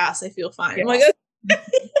the gas, I feel fine. Yeah. I'm like,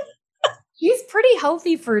 She's pretty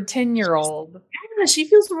healthy for a 10-year-old. yeah, she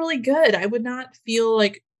feels really good. I would not feel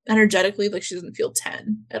like energetically like she doesn't feel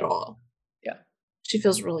 10 at all. Yeah. She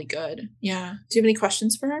feels really good. Yeah. Do you have any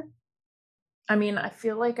questions for her? I mean, I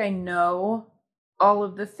feel like I know all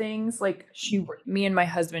of the things. Like me and my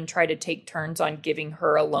husband try to take turns on giving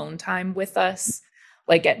her alone time with us.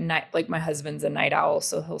 Like at night, like my husband's a night owl,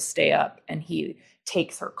 so he'll stay up and he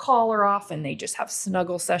takes her collar off and they just have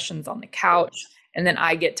snuggle sessions on the couch. And then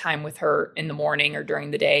I get time with her in the morning or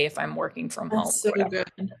during the day if I'm working from home. That's so good.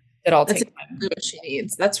 That I'll That's take exactly what she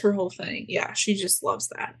needs. That's her whole thing. Yeah, she just loves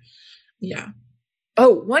that. Yeah.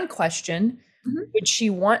 Oh, one question. Mhm. Would she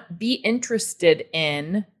be interested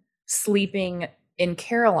in sleeping in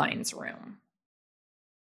Caroline's room?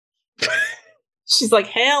 She's like,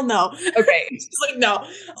 hell no. Okay. She's like, no.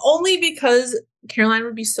 Only because Caroline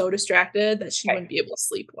would be so distracted that she wouldn't be able to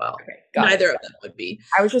sleep well. Okay, Neither of them would be.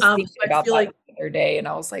 I was just thinking about that like the other day, and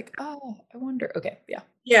I was like, oh, I wonder. Okay, yeah.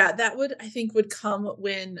 Yeah, that would, I think, would come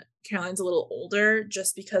when Caroline's a little older,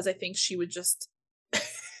 just because I think she would just,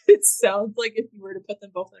 it sounds like if you were to put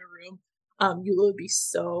them both in a room, you would be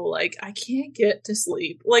so like, I can't get to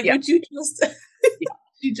sleep. Like, would you just,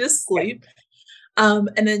 you just sleep?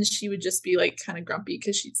 And then she would just be like kind of grumpy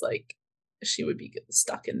because she's like, she would be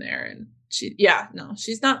stuck in there, and no,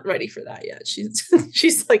 she's not ready for that yet.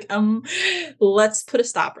 She's like, let's put a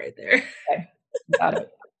stop right there. Okay. Got it.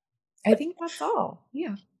 I think that's all.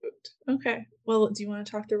 Yeah. Okay. Well, do you want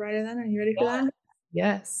to talk to Ryder then? Are you ready for that?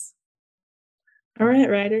 Yes. All right,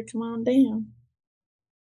 Ryder, come on down.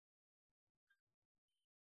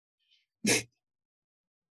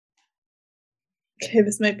 Okay,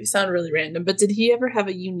 this might sound really random, but did he ever have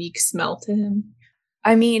a unique smell to him?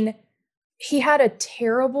 I mean, he had a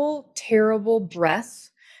terrible, terrible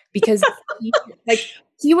breath because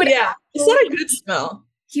he would. Yeah, it's not a good smell.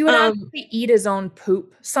 He would actually eat his own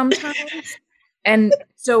poop sometimes. And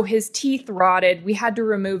so his teeth rotted. We had to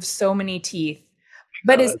remove so many teeth.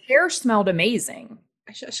 But his hair smelled amazing.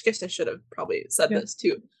 I guess I should have probably said this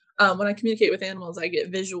too. When I communicate with animals, I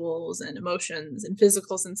get visuals and emotions and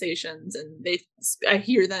physical sensations, and I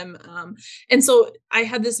hear them. And so I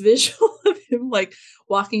had this visual of him like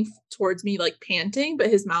walking towards me, like panting,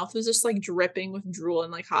 but his mouth was just like dripping with drool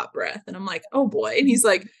and like hot breath. And I'm like, oh boy. And he's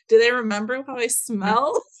like, do they remember how I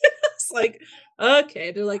smell? It's like,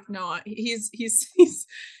 okay. They're like, no, he's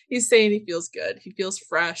saying he feels good. He feels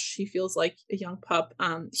fresh. He feels like a young pup.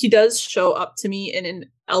 He does show up to me in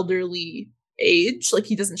an elderly age. Like,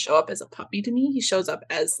 he doesn't show up as a puppy to me. He shows up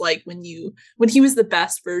as like when he was the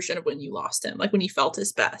best version of when you lost him, like when he felt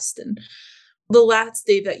his best. And the last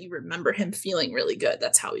day that you remember him feeling really good,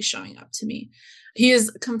 that's how he's showing up to me. He is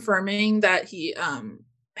confirming that he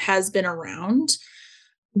has been around.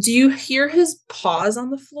 Do you hear his paws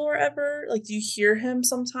on the floor ever? Like, do you hear him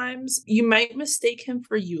sometimes? You might mistake him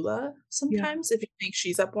for Eula sometimes if you think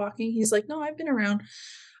she's up walking. He's like, no, I've been around.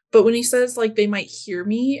 But when he says like they might hear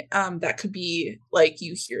me, that could be like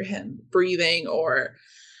you hear him breathing, or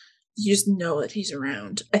you just know that he's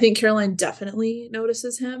around. I think Caroline definitely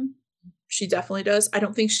notices him. She definitely does. I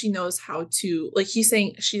don't think she knows how to, like, he's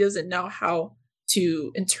saying she doesn't know how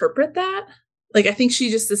to interpret that. Like, I think she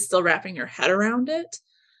just is still wrapping her head around it,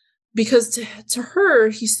 because to her,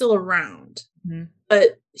 he's still around,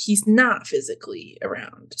 but he's not physically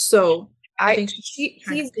around. So I think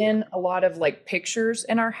he's in a lot of like pictures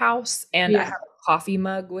in our house, and I have a coffee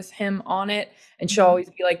mug with him on it, and she'll always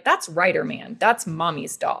be like, that's Ryder Man. That's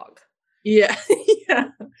mommy's dog. Yeah.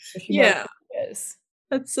 Yeah. Is.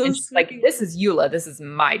 That's so sweet. Like, this is Eula. This is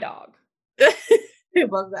my dog. I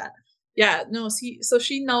love that. Yeah, no, so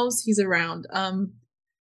she knows he's around.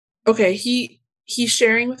 Okay, he's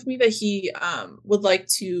sharing with me that he would like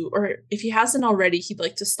to, or if he hasn't already, he'd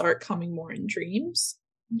like to start coming more in dreams.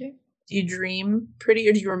 Okay. Do you dream pretty,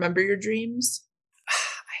 or do you remember your dreams?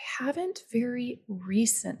 I haven't very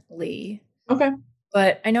recently. Okay.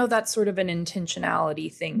 But I know that's sort of an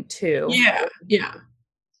intentionality thing too.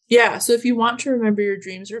 Yeah. So if you want to remember your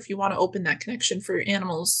dreams, or if you want to open that connection for your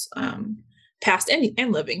animals, past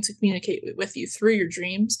and living, to communicate with you through your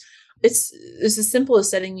dreams, it's as simple as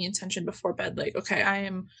setting the intention before bed. Like, okay, I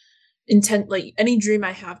am like any dream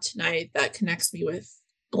I have tonight that connects me with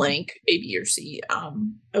blank, A, B, or C, I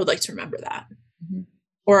would like to remember that.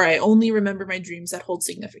 Or I only remember my dreams that hold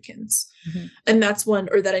significance. And that's one,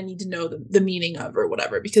 or that I need to know the meaning of, or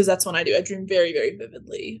whatever, because that's when I dream very, very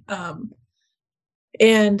vividly.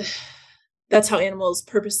 And that's how animals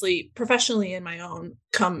purposely, professionally and my own,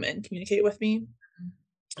 come and communicate with me.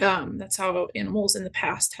 That's how animals in the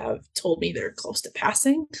past have told me they're close to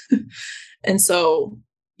passing. And so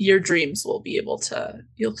your dreams will be able to,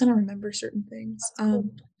 you'll kind of remember certain things.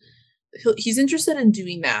 He's interested in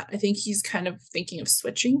doing that. I think he's kind of thinking of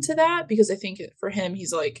switching to that, because I think for him,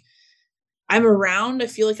 he's like, I'm around, I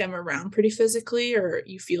feel like I'm around pretty physically, or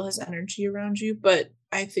you feel his energy around you. But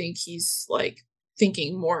I think he's like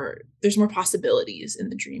thinking more, there's more possibilities in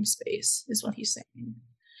the dream space, is what he's saying.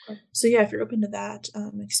 So yeah, if you're open to that,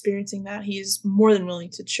 experiencing that, he's more than willing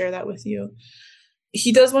to share that with you.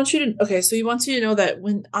 He does want you to, okay, so he wants you to know that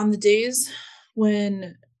when on the days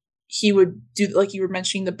when he would do, like you were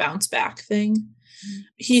mentioning, the bounce back thing,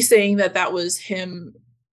 he's saying that that was him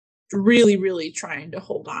really, really trying to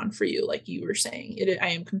hold on for you. Like you were saying, I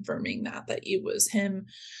am confirming that it was him,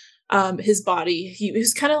 his body. He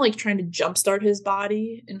was kind of like trying to jumpstart his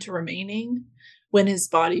body into remaining when his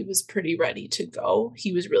body was pretty ready to go.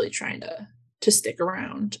 He was really trying to stick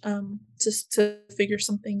around, to figure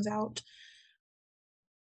some things out.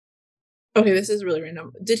 Okay, this is really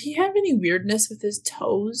random. Did he have any weirdness with his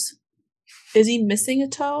toes? Is he missing a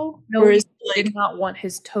toe? No, or is he did not want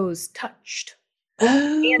his toes touched.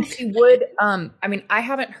 Oh, And he would, I mean, I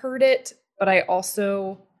haven't heard it, but I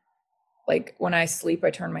also, like, when I sleep,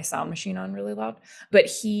 I turn my sound machine on really loud. But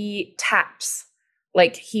he taps.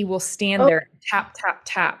 Like, he will stand there and tap, tap,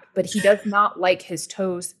 tap. But he does not like his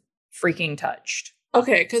toes freaking touched.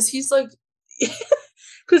 Okay, because he's like,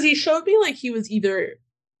 because he showed me like he was either,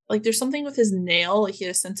 like there's something with his nail, like he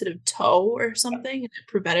had a sensitive toe or something, and it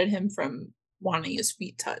prevented him from wanting his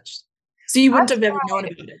feet touched. So you wouldn't have ever known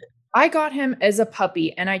about it. I got him as a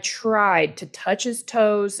puppy, and I tried to touch his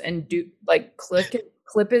toes and do like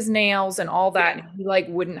clip his nails and all that, and he like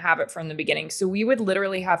wouldn't have it from the beginning. So we would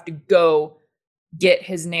literally have to go get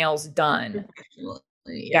his nails done.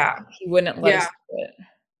 Yeah, he wouldn't let us do it.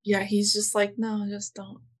 Yeah, he's just like, no, just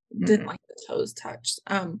don't. Didn't like the toes touched.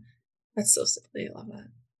 That's so silly. I love that.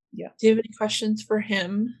 Yeah. Do you have any questions for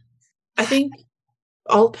him? I think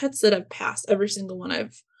all pets that have passed, every single one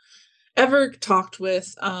I've ever talked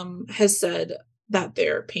with, has said that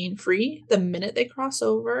they're pain-free the minute they cross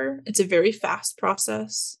over. It's a very fast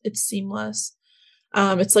process. It's seamless.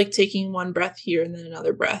 It's like taking one breath here and then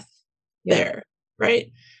another breath there,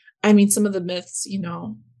 right? I mean, some of the myths,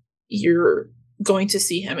 you're going to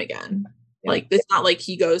see him again. Like, it's not like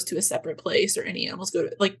he goes to a separate place or any animals go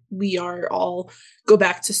to, like, we are all go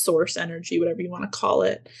back to source energy, whatever you want to call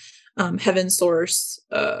it. Heaven, source,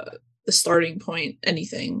 the starting point,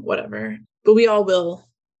 anything, whatever. But we all will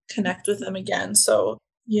connect with them again. So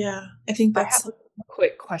yeah, I think that's a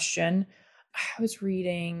quick question. I was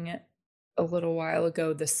reading a little while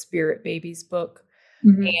ago the Spirit Babies book.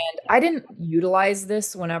 Mm-hmm. And I didn't utilize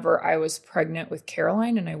this whenever I was pregnant with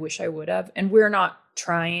Caroline, and I wish I would have. And we're not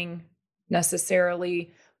trying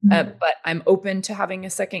necessarily, but I'm open to having a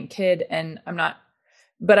second kid, and I'm not,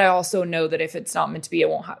 but I also know that if it's not meant to be, it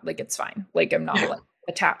won't it's fine. Like, I'm not like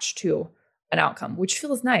attached to an outcome, which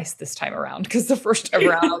feels nice this time around, because the first time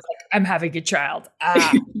around I was like, I'm having a child.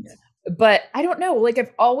 But I don't know, like,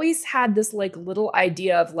 I've always had this like little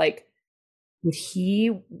idea of like, would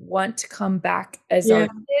he want to come back as our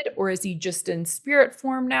kid, or is he just in spirit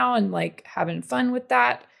form now and like having fun with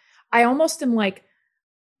that? I almost am like,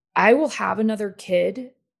 I will have another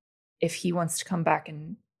kid if he wants to come back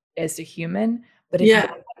and as a human, but if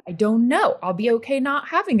not, I don't know. I'll be okay not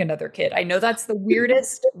having another kid. I know that's the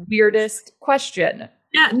weirdest question.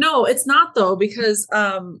 Yeah, no, it's not though, because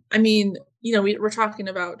I mean, we're talking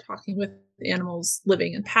with animals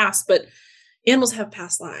living in past, but animals have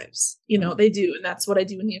past lives, they do. And that's what I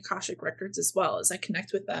do in the Akashic records as well, as I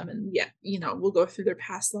connect with them, and we'll go through their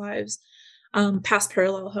past lives, past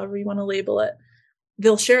parallel, however you want to label it.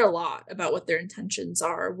 They'll share a lot about what their intentions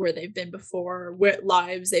are, where they've been before, what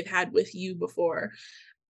lives they've had with you before.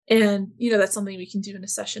 And, that's something we can do in a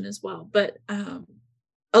session as well. But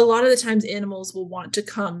a lot of the times animals will want to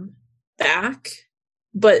come back,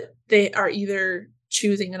 but they are either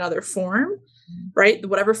choosing another form, right?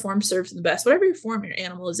 Whatever form serves them the best, whatever your form your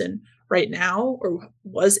animal is in right now or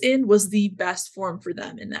was the best form for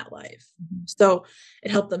them in that life. So it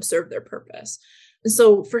helped them serve their purpose. And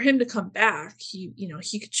so for him to come back, he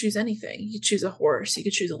could choose anything. He could choose a horse. He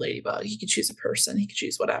could choose a ladybug. He could choose a person. He could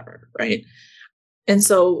choose whatever, right? And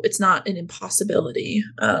so it's not an impossibility.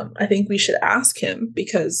 I think we should ask him,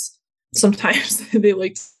 because sometimes they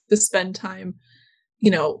like to spend time,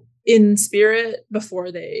 in spirit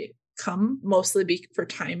before they come, mostly for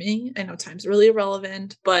timing. I know time's really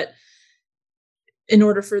irrelevant, but in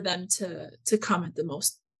order for them to come at the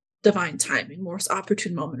most divine timing, most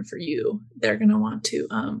opportune moment for you, they're going to want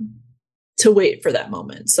to wait for that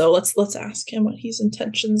moment. So let's ask him what his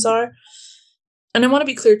intentions are. And I want to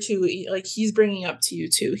be clear too, like he's bringing up to you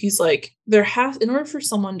too. He's like, in order for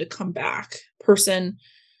someone to come back, person,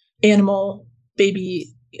 animal,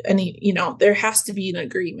 baby, any, there has to be an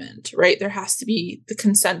agreement, right? There has to be the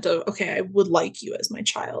consent of, okay, I would like you as my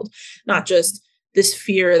child, not just this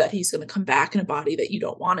fear that he's going to come back in a body that you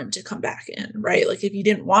don't want him to come back in, right? Like if you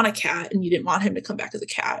didn't want a cat and you didn't want him to come back as a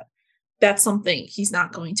cat, that's something he's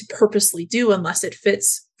not going to purposely do unless it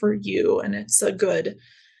fits for you and it's a good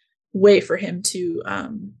way for him to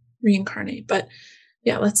reincarnate. But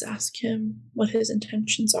yeah, let's ask him what his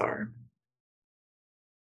intentions are.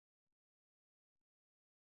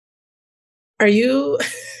 Are you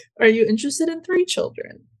interested in 3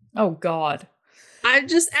 children? Oh God. I'm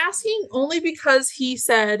just asking only because he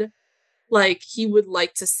said like he would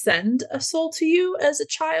like to send a soul to you as a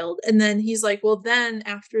child. And then he's like, well, then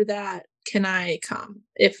after that, can I come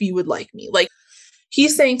if you would like me? Like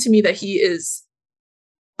he's saying to me that he is,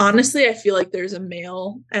 honestly, I feel like there's a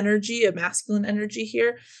male energy, a masculine energy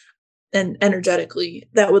here, and energetically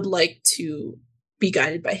that would like to be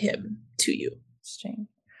guided by him to you. Interesting.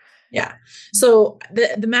 Yeah. So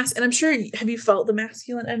the mask, and I'm sure, have you felt the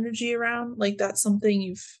masculine energy around? Like that's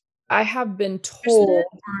something I have been told.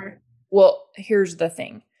 Well, here's the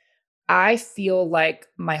thing. I feel like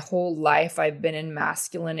my whole life I've been in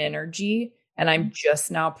masculine energy, and I'm just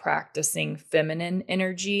now practicing feminine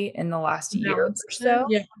energy in the last year or so,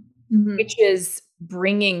 yeah. Mm-hmm. Which is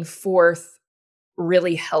bringing forth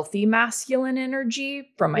really healthy masculine energy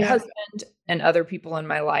from my husband and other people in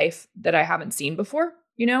my life that I haven't seen before,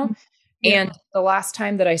 Yeah. And the last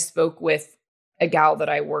time that I spoke with a gal that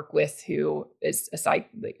I work with who is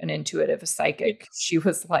an intuitive, a psychic, she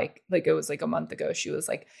was like it was like a month ago. She was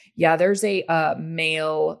like, yeah, there's a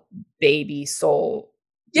male baby soul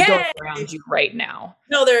going around you right now.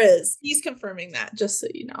 No, there is. He's confirming that, just so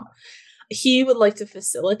you know. He would like to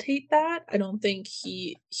facilitate that. I don't think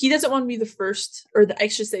he doesn't want to be the first, I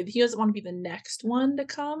should say he doesn't want to be the next one to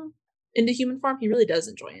come into human form. He really does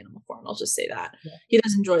enjoy animal form. I'll just say that. Yeah. He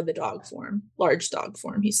does enjoy the dog form, large dog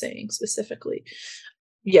form, he's saying specifically.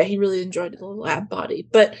 Yeah, he really enjoyed the lab body.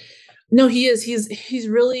 But no, he's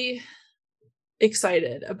really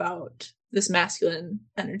excited about this masculine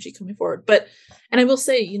energy coming forward. And I will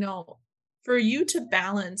say, for you to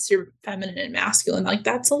balance your feminine and masculine, like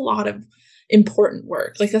that's a lot of important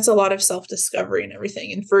work. Like that's a lot of self-discovery and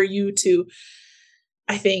everything. And for you to,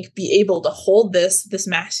 I think, be able to hold this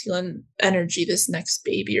masculine energy, this next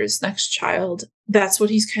baby or this next child, that's what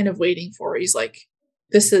he's kind of waiting for. He's like,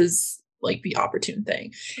 this is like the opportune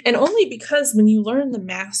thing. And only because when you learn the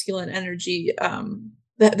masculine energy,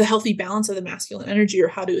 the healthy balance of the masculine energy, or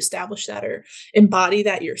how to establish that or embody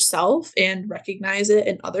that yourself and recognize it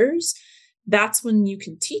in others, that's when you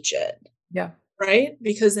can teach it. Yeah. Right?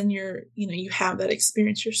 Because then you have that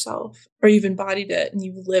experience yourself, or you've embodied it and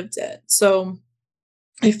you've lived it. So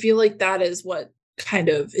I feel like that is what kind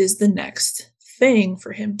of is the next thing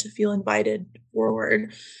for him to feel invited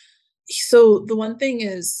forward. So the one thing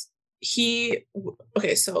is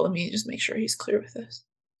so let me just make sure he's clear with this.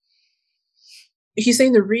 He's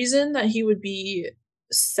saying the reason that he would be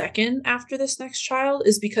second after this next child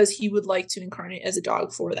is because he would like to incarnate as a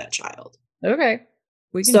dog for that child. Okay.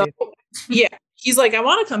 We can do that. Yeah. He's like, I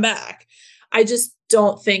want to come back. I just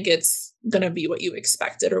don't think it's going to be what you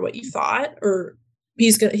expected or what you thought, or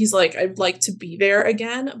he's like, I'd like to be there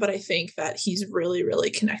again. But I think that he's really, really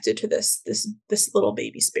connected to this little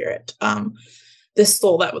baby spirit. This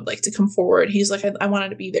soul that would like to come forward. He's like, I wanted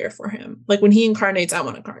to be there for him. Like when he incarnates, I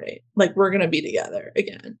want to incarnate. Like we're going to be together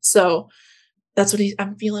again. So that's what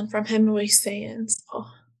I'm feeling from him and what he's saying. So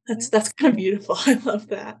that's kind of beautiful. I love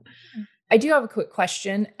that. I do have a quick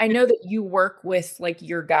question. I know that you work with like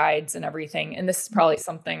your guides and everything, and this is probably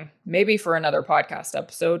something maybe for another podcast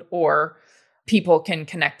episode, or people can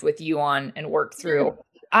connect with you on and work through.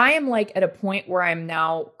 I am like at a point where I'm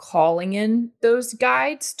now calling in those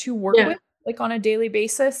guides to work with, like on a daily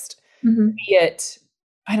basis, be it,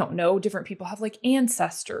 I don't know, different people have like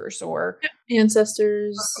ancestors or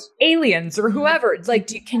aliens or whoever. It's like,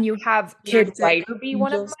 can you have Kid Ryder be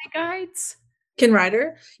one of my guides? Ken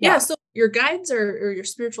Ryder? Yeah. So your guides or your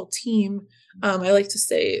spiritual team. I like to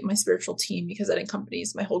say my spiritual team because that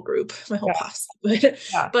encompasses my whole group, my whole posse.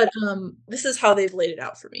 But this is how they've laid it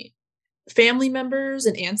out for me. Family members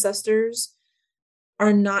and ancestors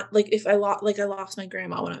are not like, if I lost my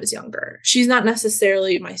grandma when I was younger. She's not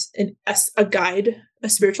necessarily a guide, a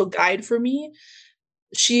spiritual guide for me.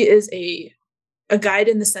 She is a a guide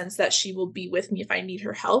in the sense that she will be with me if I need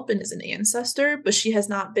her help and is an ancestor, but she has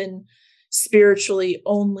not been spiritually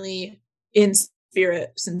only in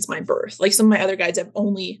spirit since my birth. Like some of my other guides have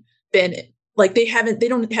only been like, they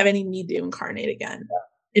don't have any need to incarnate again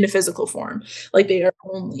in a physical form. Like they are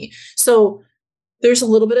only. So there's a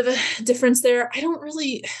little bit of a difference there. I don't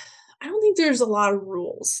think there's a lot of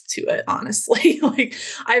rules to it, honestly. Like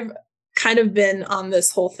I've kind of been on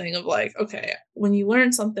this whole thing of like, okay, when you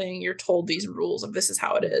learn something, you're told these rules of this is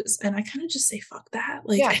how it is. And I kind of just say, fuck that.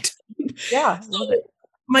 Like, yeah. Love it.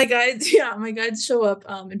 My guides show up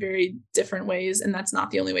in very different ways, and that's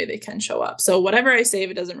not the only way they can show up. So whatever I say,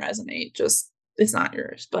 if it doesn't resonate, just it's not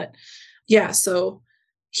yours. But yeah, so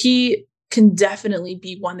he can definitely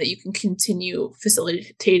be one that you can continue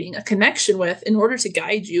facilitating a connection with in order to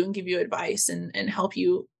guide you and give you advice and help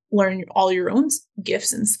you learn all your own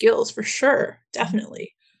gifts and skills, for sure.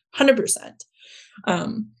 Definitely. 100%.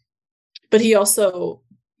 But he also,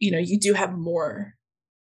 you do have more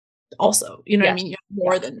also, what I mean? You have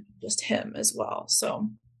more than just him as well. So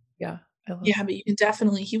yeah. But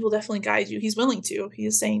he will definitely guide you. He's willing to. He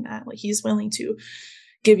is saying that, like, he's willing to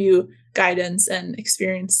give you guidance and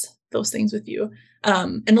experience those things with you.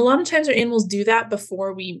 And a lot of times our animals do that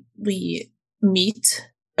before we meet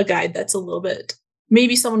a guide that's a little bit,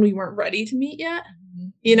 maybe someone we weren't ready to meet yet.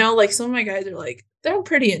 Like some of my guides are like, they're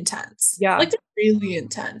pretty intense. Yeah. Like they're really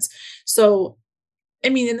intense. So, I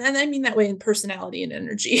mean, and I mean that way in personality and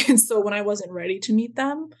energy. And so when I wasn't ready to meet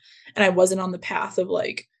them and I wasn't on the path of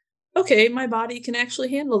like, okay, my body can actually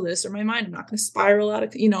handle this, or my mind, I'm not going to spiral out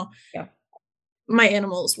of, my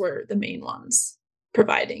animals were the main ones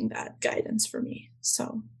providing that guidance for me.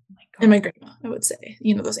 So, and my grandma, I would say,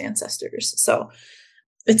 those ancestors. So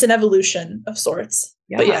it's an evolution of sorts.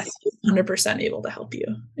 Yeah. But yes, 100% able to help you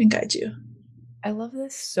and guide you. I love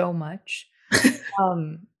this so much.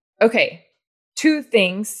 Okay. 2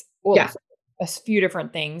 things. Well, a few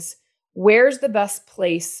different things. Where's the best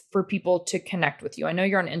place for people to connect with you? I know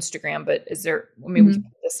you're on Instagram, but is there, we can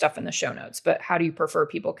put this stuff in the show notes, but how do you prefer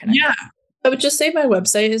people connect? Yeah. I would just say my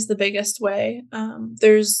website is the biggest way.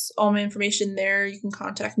 There's all my information there. You can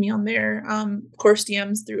contact me on there. Of course,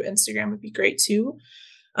 DMs through Instagram would be great too.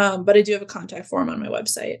 But I do have a contact form on my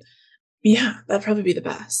website. Yeah, that'd probably be the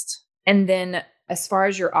best. And then as far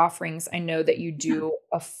as your offerings, I know that you do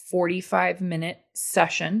a 45-minute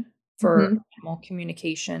session for animal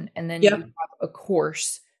communication, and then you have a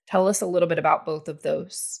course. Tell us a little bit about both of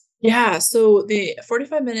those. Yeah. So the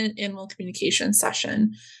 45-minute animal communication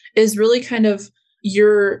session is really kind of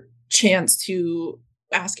your chance to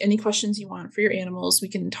ask any questions you want for your animals. We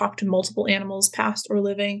can talk to multiple animals, past or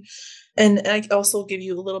living. And I also give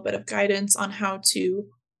you a little bit of guidance on how to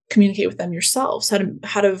communicate with them yourselves, how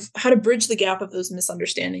to bridge the gap of those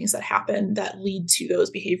misunderstandings that happen that lead to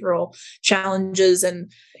those behavioral challenges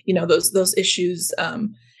and, those issues.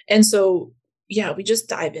 And so, we just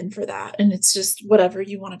dive in for that. And it's just whatever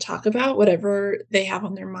you want to talk about, whatever they have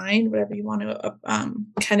on their mind, whatever you want to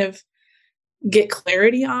kind of get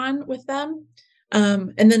clarity on with them.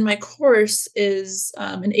 And then my course is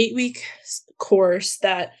an 8-week course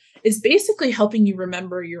that is basically helping you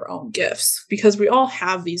remember your own gifts, because we all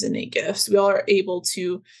have these innate gifts. We all are able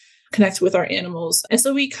to connect with our animals. And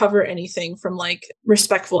so we cover anything from like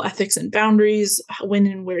respectful ethics and boundaries, when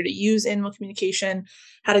and where to use animal communication,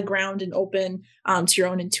 how to ground and open to your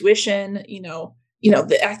own intuition,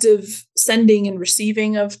 the active sending and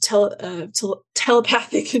receiving of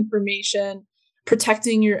telepathic information,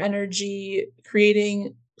 protecting your energy,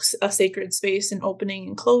 creating a sacred space and opening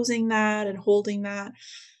and closing that and holding that.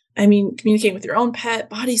 I mean, communicating with your own pet,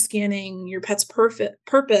 body scanning, your pet's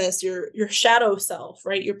purpose, your shadow self,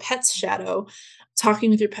 right? Your pet's shadow, talking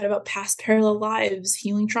with your pet about past parallel lives,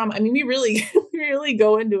 healing trauma. I mean, we really, really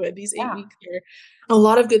go into it. These 8 weeks here, a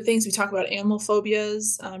lot of good things. We talk about animal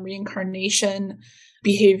phobias, reincarnation,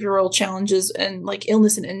 behavioral challenges, and like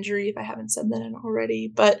illness and injury, if I haven't said that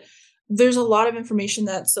already. But there's a lot of information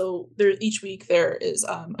each week there is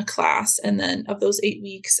a class, and then of those 8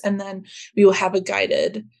 weeks, and then we will have a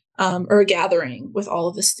guided or a gathering with all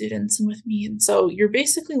of the students and with me. And so you're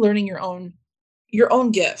basically learning your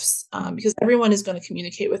own gifts, because everyone is going to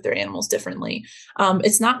communicate with their animals differently.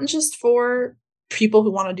 It's not just for people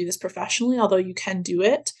who want to do this professionally, although you can do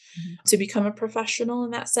it to become a professional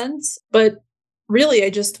in that sense. But really,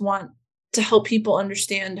 I just want to help people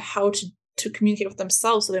understand how to communicate with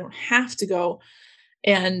themselves so they don't have to go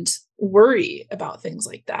and worry about things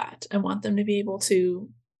like that. I want them to be able to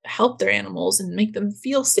help their animals and make them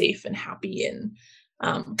feel safe and happy and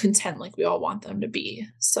content, like we all want them to be.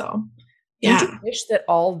 So Don't you Yeah. wish that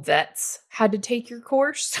all vets had to take your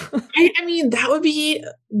course? I mean, that would be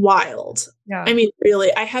wild. I Yeah. mean,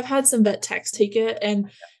 really, I have had some vet techs take it and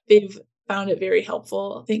they've found it very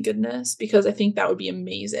helpful, thank goodness, because I think that would be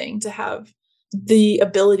amazing to have the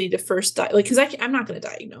ability to first like, because I'm not going to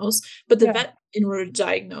diagnose, but the Yeah. vet, in order to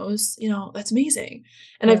diagnose, that's amazing.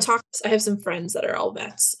 And Yeah. I have some friends that are all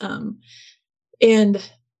vets. And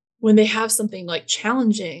when they have something like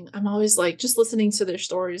challenging, I'm always like, just listening to their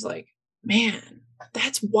stories, like, man,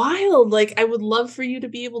 that's wild. Like, I would love for you to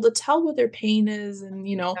be able to tell what their pain is and,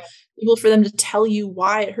 able for them to tell you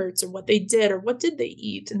why it hurts or what they did or what did they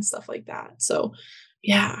eat and stuff like that. So,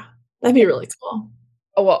 yeah, that'd be really cool.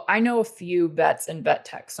 Oh, well, I know a few vets and vet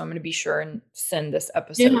techs, so I'm going to be sure and send this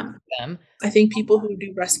episode Yeah. to them. I think people who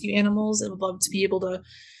do rescue animals and would love to be able to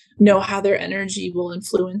know how their energy will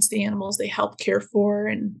influence the animals they help care for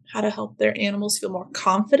and how to help their animals feel more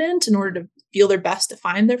confident in order to feel their best to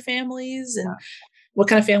find their families and what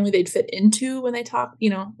kind of family they'd fit into when they talk,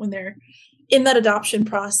 when they're in that adoption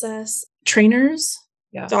process. Trainers,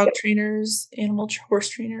 Yeah. dog trainers, horse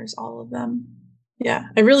trainers, all of them. Yeah,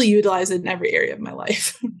 I really utilize it in every area of my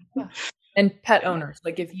life. And pet owners,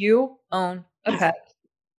 like if you own a pet,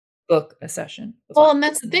 book a session. Well, and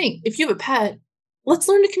that's the thing. If you have a pet, let's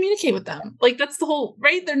learn to communicate with them. Like that's the whole,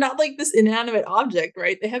 right? They're not like this inanimate object,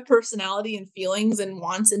 right? They have personality and feelings and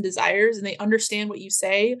wants and desires, and they understand what you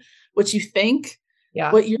say, what you think,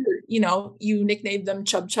 Yeah. what you nicknamed them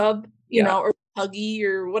Chub Chub, or Huggy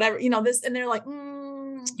or whatever, this, and they're like,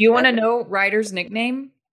 Do you want to know Ryder's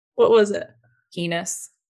nickname? What was it?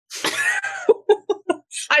 Penis.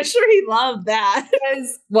 I'm sure he loved that.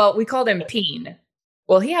 Well, we called him Peen.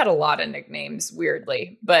 Well, he had a lot of nicknames,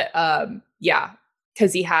 weirdly, but yeah,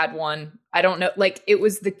 because he had one. I don't know, like it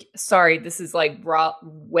was sorry, this is like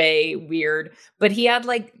way weird, but he had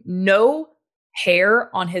like no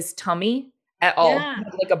hair on his tummy at all. Yeah. He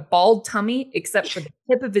had like a bald tummy, except for the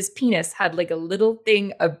tip of his penis had like a little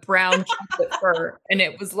thing of brown chocolate fur, and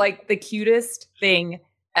it was like the cutest thing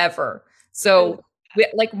ever. So,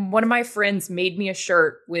 like one of my friends made me a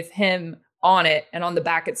shirt with him on it, and on the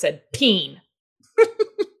back it said "Peen."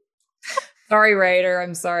 Sorry, Ryder.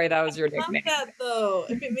 I'm sorry that was your nickname. I love that though.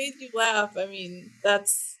 If it made you laugh, I mean,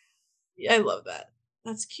 I love that.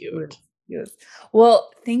 That's cute. Yes.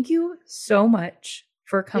 Well, thank you so much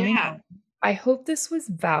for coming Yeah. on. I hope this was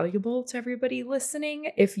valuable to everybody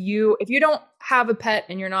listening. If you don't have a pet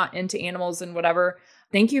and you're not into animals and whatever,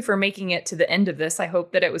 thank you for making it to the end of this. I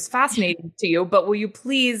hope that it was fascinating to you, but will you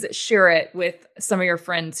please share it with some of your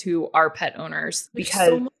friends who are pet owners? There's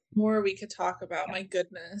so much more we could talk about. My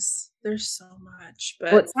goodness, there's so much.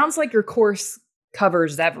 But well, it sounds like your course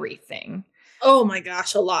covers everything. Oh my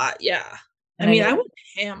gosh, a lot. Yeah. And I mean, I went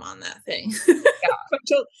ham on that thing. Yeah. I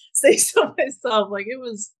don't say so myself. Like it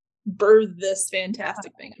was birthed this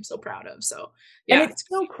fantastic thing I'm so proud of. So yeah. And it's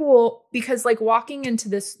so cool because like walking into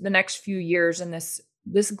the next few years and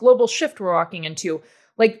this global shift we're walking into,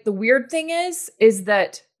 like the weird thing is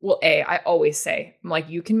that, well, I always say, I'm like,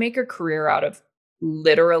 you can make a career out of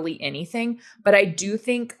literally anything, but I do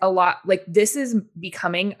think a lot, like this is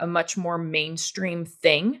becoming a much more mainstream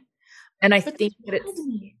thing. And I think that it's,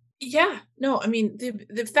 yeah, no, I mean,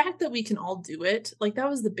 the fact that we can all do it, like that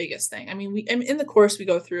was the biggest thing. I mean, in the course, we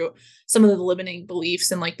go through some of the limiting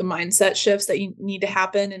beliefs and like the mindset shifts that you need to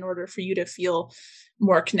happen in order for you to feel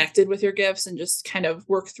more connected with your gifts and just kind of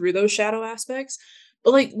work through those shadow aspects.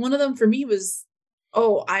 But like one of them for me was,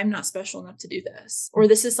 oh, I'm not special enough to do this, or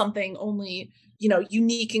this is something only,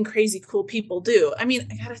 unique and crazy cool people do. I mean,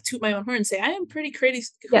 I gotta toot my own horn and say I am pretty crazy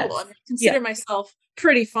cool. Yes. I consider myself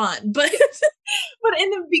pretty fun, but but in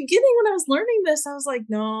the beginning when I was learning this, I was like,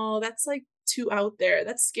 no, that's like too out there.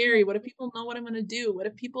 That's scary. What if people know what I'm going to do? What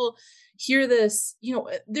if people hear this?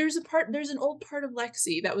 There's an old part of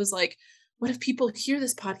Lexi that was like, what if people hear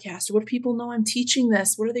this podcast? Or what if people know I'm teaching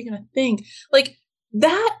this? What are they going to think? Like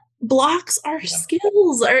that blocks our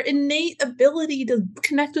skills, our innate ability to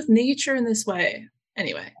connect with nature in this way.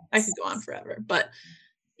 Anyway, I could go on forever, but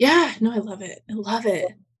yeah, no, I love it. I love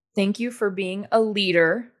it. Thank you for being a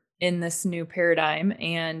leader in this new paradigm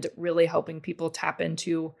and really helping people tap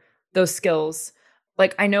into those skills.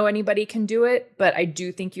 Like I know anybody can do it, but I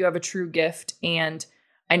do think you have a true gift. And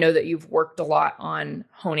I know that you've worked a lot on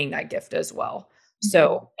honing that gift as well.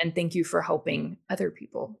 So, and thank you for helping other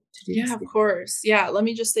people to do this. Of course. Yeah. Let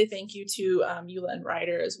me just say thank you to Eula and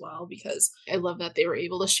Ryder as well, because I love that they were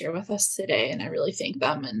able to share with us today and I really thank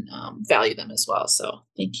them and value them as well. So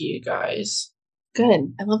thank you guys.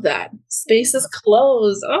 Good. I love that. Spaces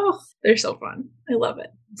close. Oh, they're so fun. I love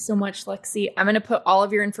it. So much, Lexi. I'm going to put all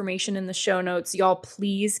of your information in the show notes. Y'all,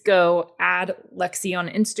 please go add Lexi on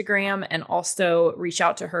Instagram and also reach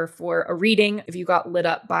out to her for a reading. If you got lit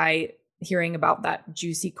up by hearing about that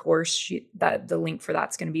juicy course, that the link for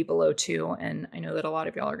that's going to be below too. And I know that a lot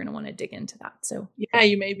of y'all are going to want to dig into that. So yeah,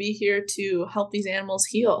 you may be here to help these animals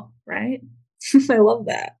heal, right? I love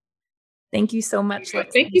that. Thank you so much,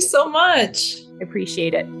 Lexi. Thank you so much. I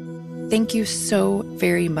appreciate it. Thank you so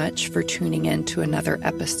very much for tuning in to another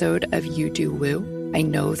episode of You Do Woo. I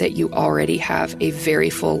know that you already have a very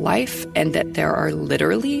full life and that there are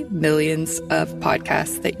literally millions of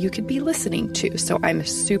podcasts that you could be listening to. So I'm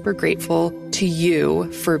super grateful to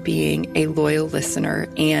you for being a loyal listener.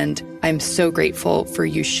 And I'm so grateful for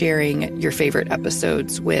you sharing your favorite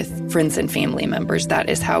episodes with friends and family members. That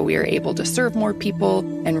is how we are able to serve more people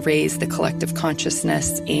and raise the collective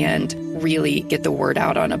consciousness and really get the word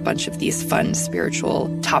out on a bunch of these fun spiritual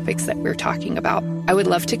topics that we're talking about. I would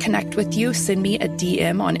love to connect with you. Send me a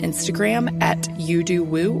DM on Instagram at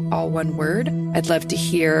YouDoWoo, all one word. I'd love to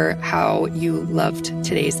hear how you loved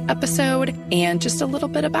today's episode and just a little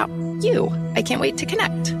bit about you. I can't wait to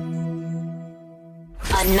connect.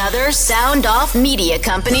 Another Sound Off Media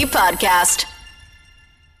Company podcast.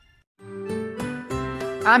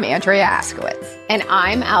 I'm Andrea Askowitz. And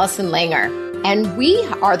I'm Allison Langer. And we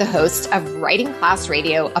are the hosts of Writing Class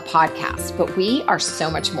Radio, a podcast, but we are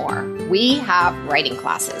so much more. We have writing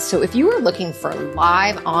classes. So if you are looking for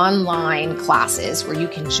live online classes where you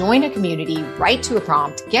can join a community, write to a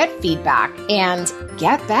prompt, get feedback, and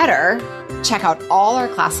get better, check out all our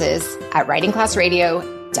classes at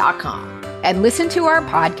writingclassradio.com. And listen to our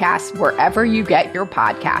podcast wherever you get your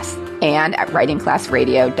podcasts and at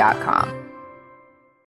writingclassradio.com.